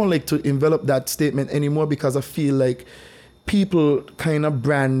 I don't like to envelop that statement anymore because I feel like people kind of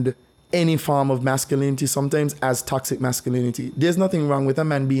brand any form of masculinity sometimes as toxic masculinity. There's nothing wrong with a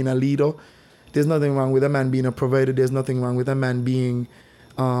man being a leader. There's nothing wrong with a man being a provider. There's nothing wrong with a man being,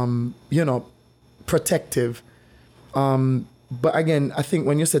 protective. But again, I think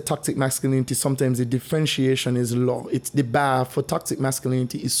when you say toxic masculinity, sometimes the differentiation is low. It's the bar for toxic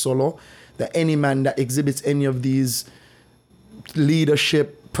masculinity is so low that any man that exhibits any of these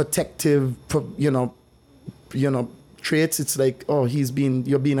leadership, protective, traits, it's like, oh,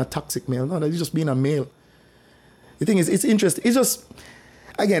 you're being a toxic male. No, he's just being a male. The thing is, it's interesting. It's just,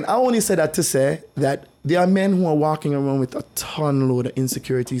 again, I only say that to say that there are men who are walking around with a ton load of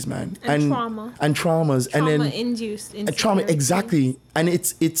insecurities, man. And trauma. And traumas. Trauma-induced insecurity. Trauma, exactly. And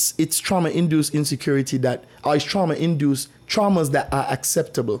it's trauma-induced insecurity it's trauma-induced traumas that are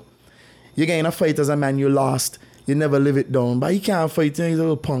acceptable. You get in a fight as a man, you lost, you never live it down. But you can't fight, you're a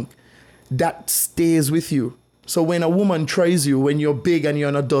little punk. That stays with you. So when a woman tries you, when you're big and you're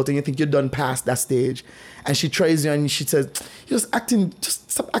an adult and you think you're done past that stage, and she tries you and she says,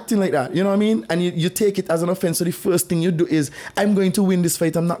 just stop acting like that. You know what I mean? And you take it as an offense. So the first thing you do is, I'm going to win this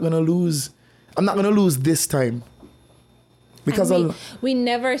fight. I'm not going to lose. I'm not going to lose this time. Because we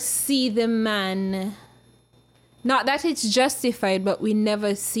never see the man, not that it's justified, but we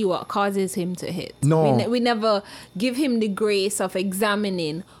never see what causes him to hit. No. We never give him the grace of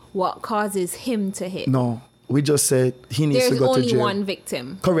examining what causes him to hit. No. We just said he needs to go to jail. There's only one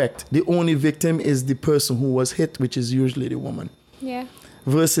victim. Correct. The only victim is the person who was hit, which is usually the woman. Yeah.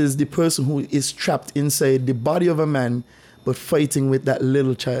 Versus the person who is trapped inside the body of a man, but fighting with that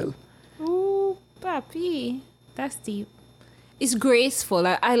little child. Ooh, papi. That's deep. It's graceful.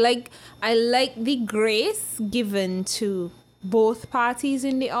 I like the grace given to both parties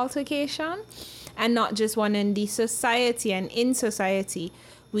in the altercation, and not just one in the society. And in society,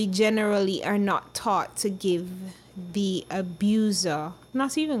 we generally are not taught to give the abuser,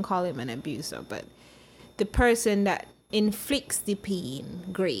 not even call him an abuser, but the person that inflicts the pain,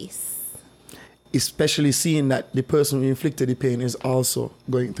 grace. Especially seeing that the person who inflicted the pain is also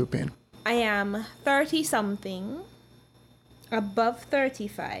going through pain. I am 30-something, above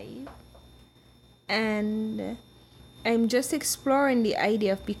 35, and I'm just exploring the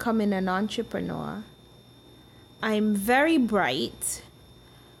idea of becoming an entrepreneur. I'm very bright.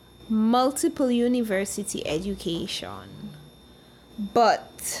 Multiple university education,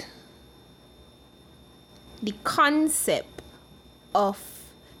 but the concept of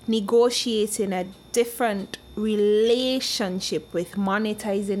negotiating a different relationship with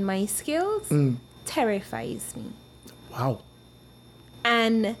monetizing my skills terrifies me. Wow.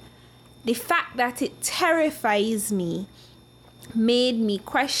 And the fact that it terrifies me made me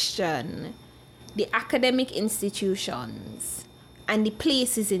question the academic institutions and the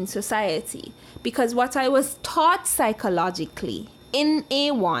places in society, because what I was taught psychologically in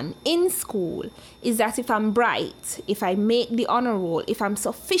A1 in school is that if I'm bright, if I make the honor roll, if I'm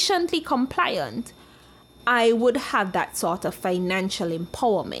sufficiently compliant, I would have that sort of financial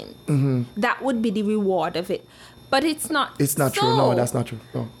empowerment. That would be the reward of it. But it's not. It's not true. No, that's not true.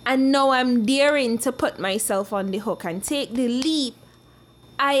 No. And now I'm daring to put myself on the hook and take the leap.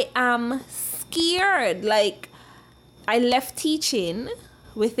 I am scared. Like, I left teaching.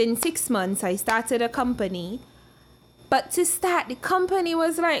 Within 6 months, I started a company. But to start, the company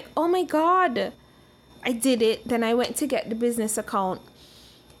was like, oh my God. I did it. Then I went to get the business account.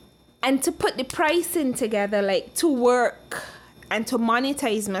 And to put the pricing together, like to work and to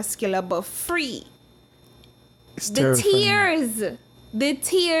monetize my skill above free. It's The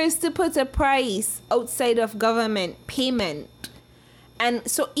tears to put a price outside of government payment. And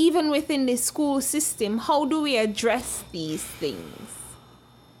so even within the school system, how do we address these things?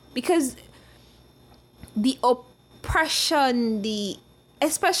 Because the oppression,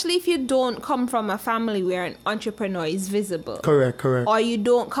 especially if you don't come from a family where an entrepreneur is visible. Correct. Or you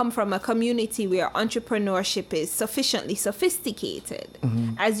don't come from a community where entrepreneurship is sufficiently sophisticated.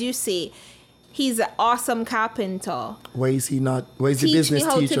 As you say, he's an awesome carpenter. Why is he not? Why is Teach the business me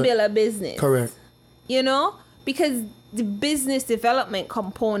how teacher? to build a business. Correct. You know? Because the business development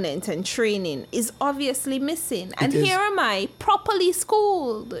component and training is obviously missing. And here am I, properly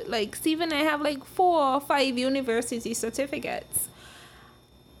schooled. Like, Stephen, I have like 4 or 5 university certificates.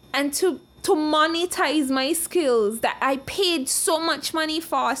 And to monetize my skills that I paid so much money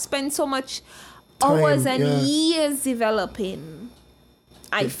for, spent so much hours and years developing,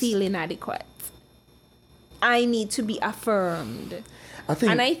 I feel inadequate. I need to be affirmed. I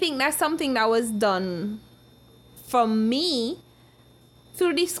think that's something that was done from me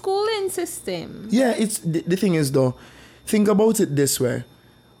through the schooling system. Yeah, it's the thing is though, think about it this way.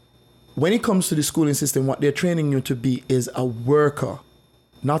 When it comes to the schooling system, what they're training you to be is a worker,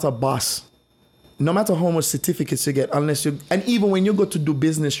 not a boss. No matter how much certificates you get, and even when you go to do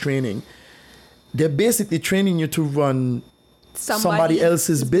business training, they're basically training you to run somebody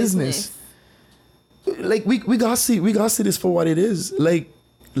else's business. Like we gotta see this for what it is. Like,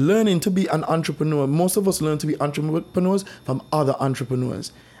 learning to be an entrepreneur, most of us learn to be entrepreneurs from other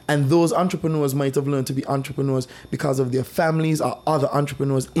entrepreneurs. And those entrepreneurs might have learned to be entrepreneurs because of their families or other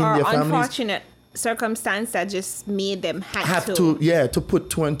entrepreneurs in their families. Or unfortunate circumstance that just made them have to put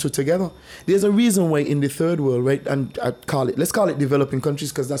 2 and 2 together. There's a reason why in the third world, right, and let's call it developing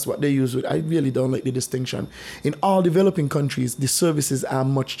countries because that's what they use with. I really don't like the distinction. In all developing countries, the services are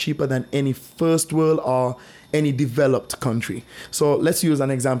much cheaper than any first world or any developed country. So let's use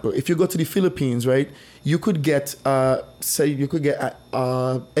an example. If you go to the Philippines, right, you could get an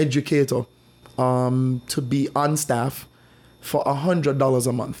educator to be on staff for $100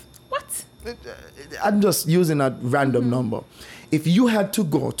 a month. What? I'm just using a random number. If you had to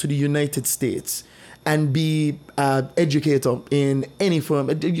go to the United States and be an educator in any firm,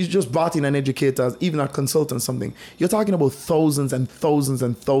 you just brought in an educator, even a consultant, something, you're talking about thousands and thousands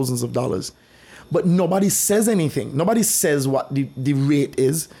and thousands of dollars. But nobody says anything. Nobody says what the rate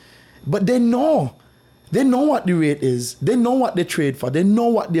is. But they know. They know what the rate is. They know what they trade for. They know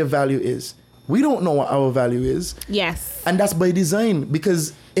what their value is. We don't know what our value is. Yes. And that's by design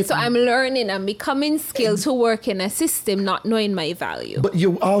because so I'm learning and becoming skilled to work in a system not knowing my value. But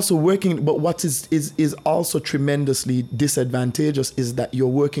you're also working, but what is also tremendously disadvantageous is that you're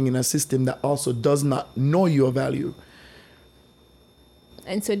working in a system that also does not know your value.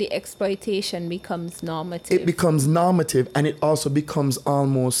 And so the exploitation becomes normative. It becomes normative, and it also becomes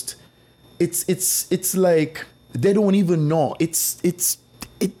almost, it's like they don't even know.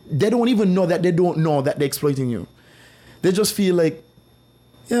 They don't even know that they don't know that they're exploiting you. They just feel like,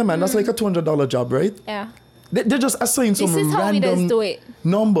 yeah, man, that's like a $200 job, right? Yeah. They just assign some random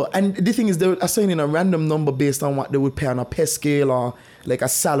number. And the thing is, they're assigning a random number based on what they would pay on a pay scale or like a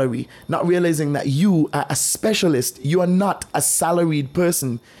salary, not realizing that you are a specialist. You are not a salaried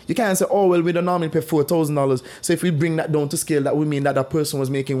person. You can't say, oh, well, we don't normally pay $4,000. So if we bring that down to scale, that would mean that person was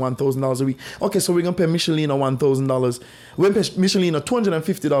making $1,000 a week. Okay, so we're going to pay Michelina $1,000. We'll pay Michelina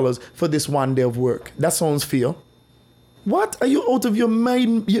 $250 for this one day of work. That sounds fair. What? Are you out of your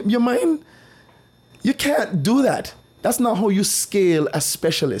mind? Your mind? You can't do that. That's not how you scale a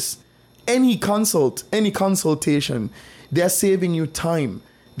specialist. Any consultation, they're saving you time.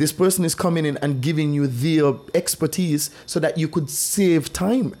 This person is coming in and giving you their expertise so that you could save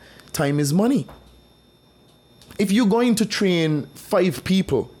time. Time is money. If you're going to train 5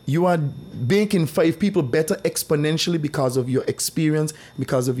 people, you are making 5 people better exponentially because of your experience,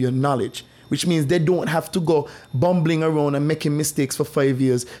 because of your knowledge. Which means they don't have to go bumbling around and making mistakes for 5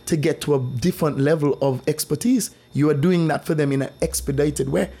 years to get to a different level of expertise. You are doing that for them in an expedited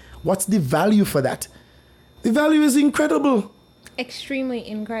way. What's the value for that? The value is incredible. Extremely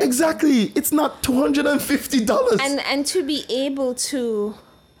incredible. Exactly. It's not $250. And to be able to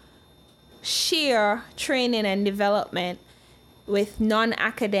share training and development with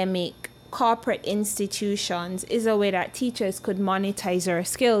non-academic corporate institutions is a way that teachers could monetize their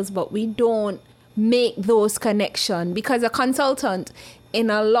skills, but we don't make those connections because a consultant in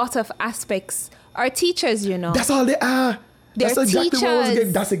a lot of aspects are teachers, you know. That's all they are. They're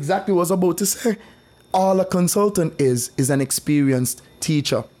teachers. That's exactly what I was about to say. All a consultant is an experienced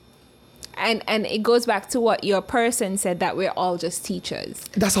teacher. And it goes back to what your person said, that we're all just teachers.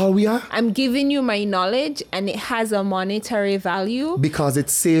 That's all we are. I'm giving you my knowledge and it has a monetary value. Because it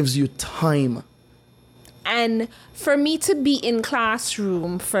saves you time. And for me to be in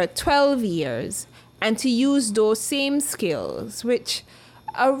classroom for 12 years and to use those same skills, which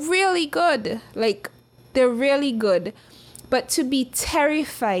are really good, like they're really good, but to be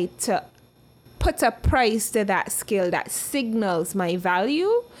terrified to put a price to that skill that signals my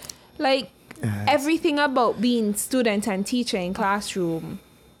value, like everything about being student and teacher in classroom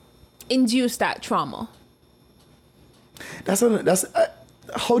induced that trauma. Because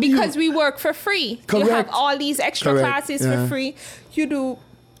we work for free. Correct. You have all these extra classes for free. You do.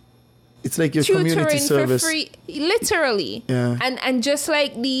 It's like your community service for free, literally. Yeah. And just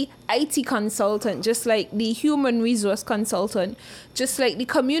like the IT consultant, just like the human resource consultant, just like the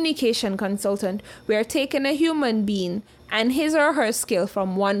communication consultant, we're taking a human being and his or her skill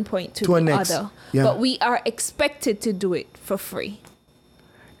from one point to the other. Yeah. But we are expected to do it for free.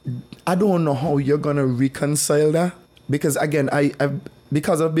 I don't know how you're gonna reconcile that, because again,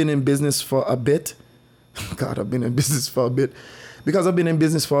 because I've been in business for a bit. God, I've been in business for a bit. Because I've been in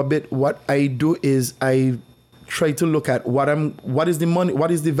business for a bit, what I do is I try to look at what is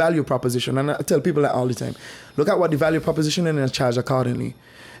the value proposition, and I tell people that all the time. Look at what the value proposition is and I charge accordingly.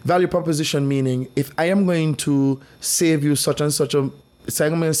 Value proposition meaning if I am going to save you such and such say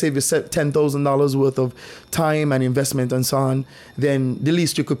I'm going to save you $10,000 worth of time and investment and so on, then the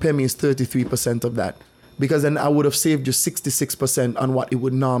least you could pay me is 33% of that. Because then I would have saved you 66% on what it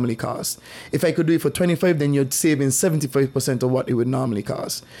would normally cost. If I could do it for 25, then you're saving 75% of what it would normally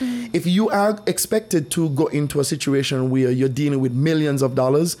cost. Mm-hmm. If you are expected to go into a situation where you're dealing with millions of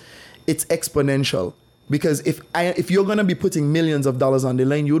dollars, it's exponential. Because if you're going to be putting millions of dollars on the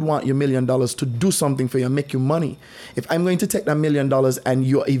line, you would want your $1 million to do something for you and make you money. If I'm going to take that $1 million and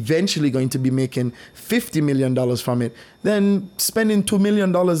you're eventually going to be making $50 million from it, then spending $2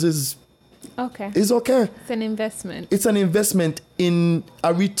 million is okay. It's okay. It's an investment. It's an investment in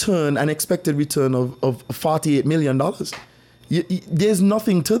a return, an expected return of $48 million. There's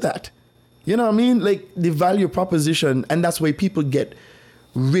nothing to that. You know what I mean? Like the value proposition, and that's why people get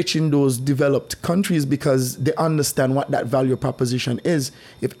rich in those developed countries, because they understand what that value proposition is.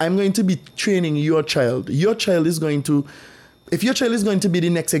 If I'm going to be training your child is going to be the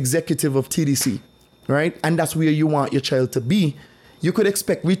next executive of TDC, right? And that's where you want your child to be. You could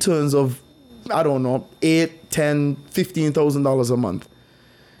expect returns of, I don't know, $8,000, $10,000, $15,000 a month.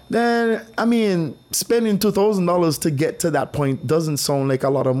 Then, I mean, spending $2,000 to get to that point doesn't sound like a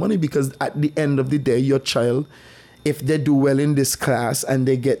lot of money, because at the end of the day, your child, if they do well in this class and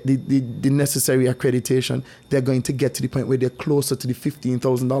they get the necessary accreditation, they're going to get to the point where they're closer to the $15,000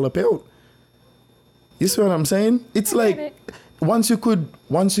 payout. You see what I'm saying? It's like once you could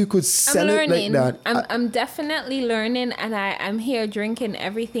sell it like that. I'm definitely learning, and I'm here drinking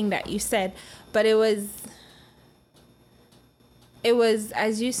everything that you said. But it was,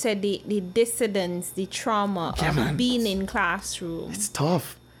 as you said, the dissidence, the trauma of being in classroom. It's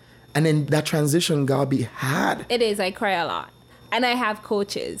tough. And then that transition gotta be hard. It is. I cry a lot. And I have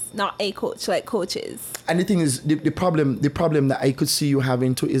coaches, not a coach, like coaches. And the thing is, the problem that I could see you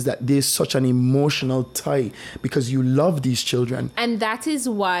having too is that there's such an emotional tie, because you love these children. And that is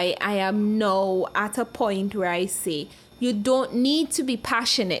why I am now at a point where I say, you don't need to be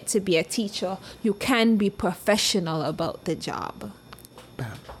passionate to be a teacher. You can be professional about the job.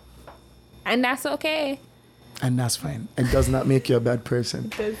 Bam. And that's okay. And that's fine. It does not make you a bad person.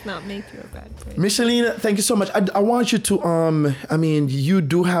 It does not make you a bad person. Michelina, thank you so much. I want you to, you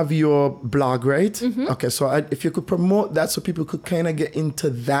do have your blog, right? Mm-hmm. Okay, so if you could promote that so people could kind of get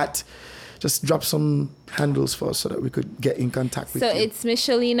into that, just drop some handles for us so that we could get in contact with you. So it's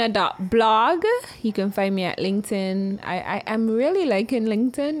michelina.blog. You can find me at LinkedIn. I'm really liking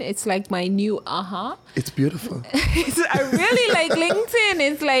LinkedIn. It's like my new It's beautiful. I really like LinkedIn.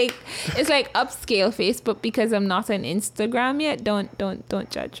 It's like upscale Facebook, because I'm not on Instagram yet. Don't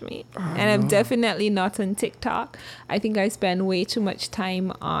judge me. And I'm definitely not on TikTok. I think I spend way too much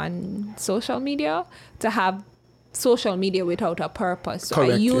time on social media to have social media without a purpose. So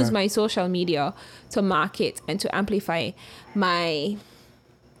Correct, I use my social media to market and to amplify my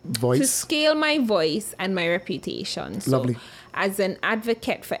voice. to scale my voice and my reputation. So Lovely. as an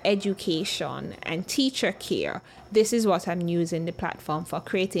advocate for education and teacher care, this is what I'm using the platform for,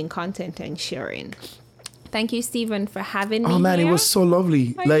 creating content and sharing. Thank you, Stephen, for having me. Oh man, here. it was so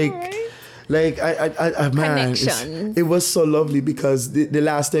lovely. I know, right? Man, Connections. it was so lovely because the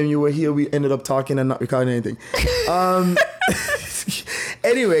last time you were here, we ended up talking and not recording anything.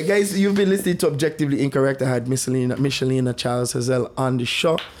 Anyway, guys, you've been listening to Objectively Incorrect. I had Michelina Charles Hazel on the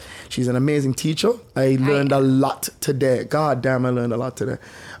show. She's an amazing teacher. I learned a lot today. God damn, I learned a lot today.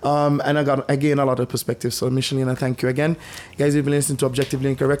 And I got, again, a lot of perspective. So, Michelina, thank you again. Guys, you've been listening to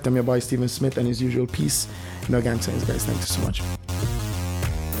Objectively Incorrect. I'm your boy, Stephen Smith, and his usual peace. No gang signs, guys. Thank you so much.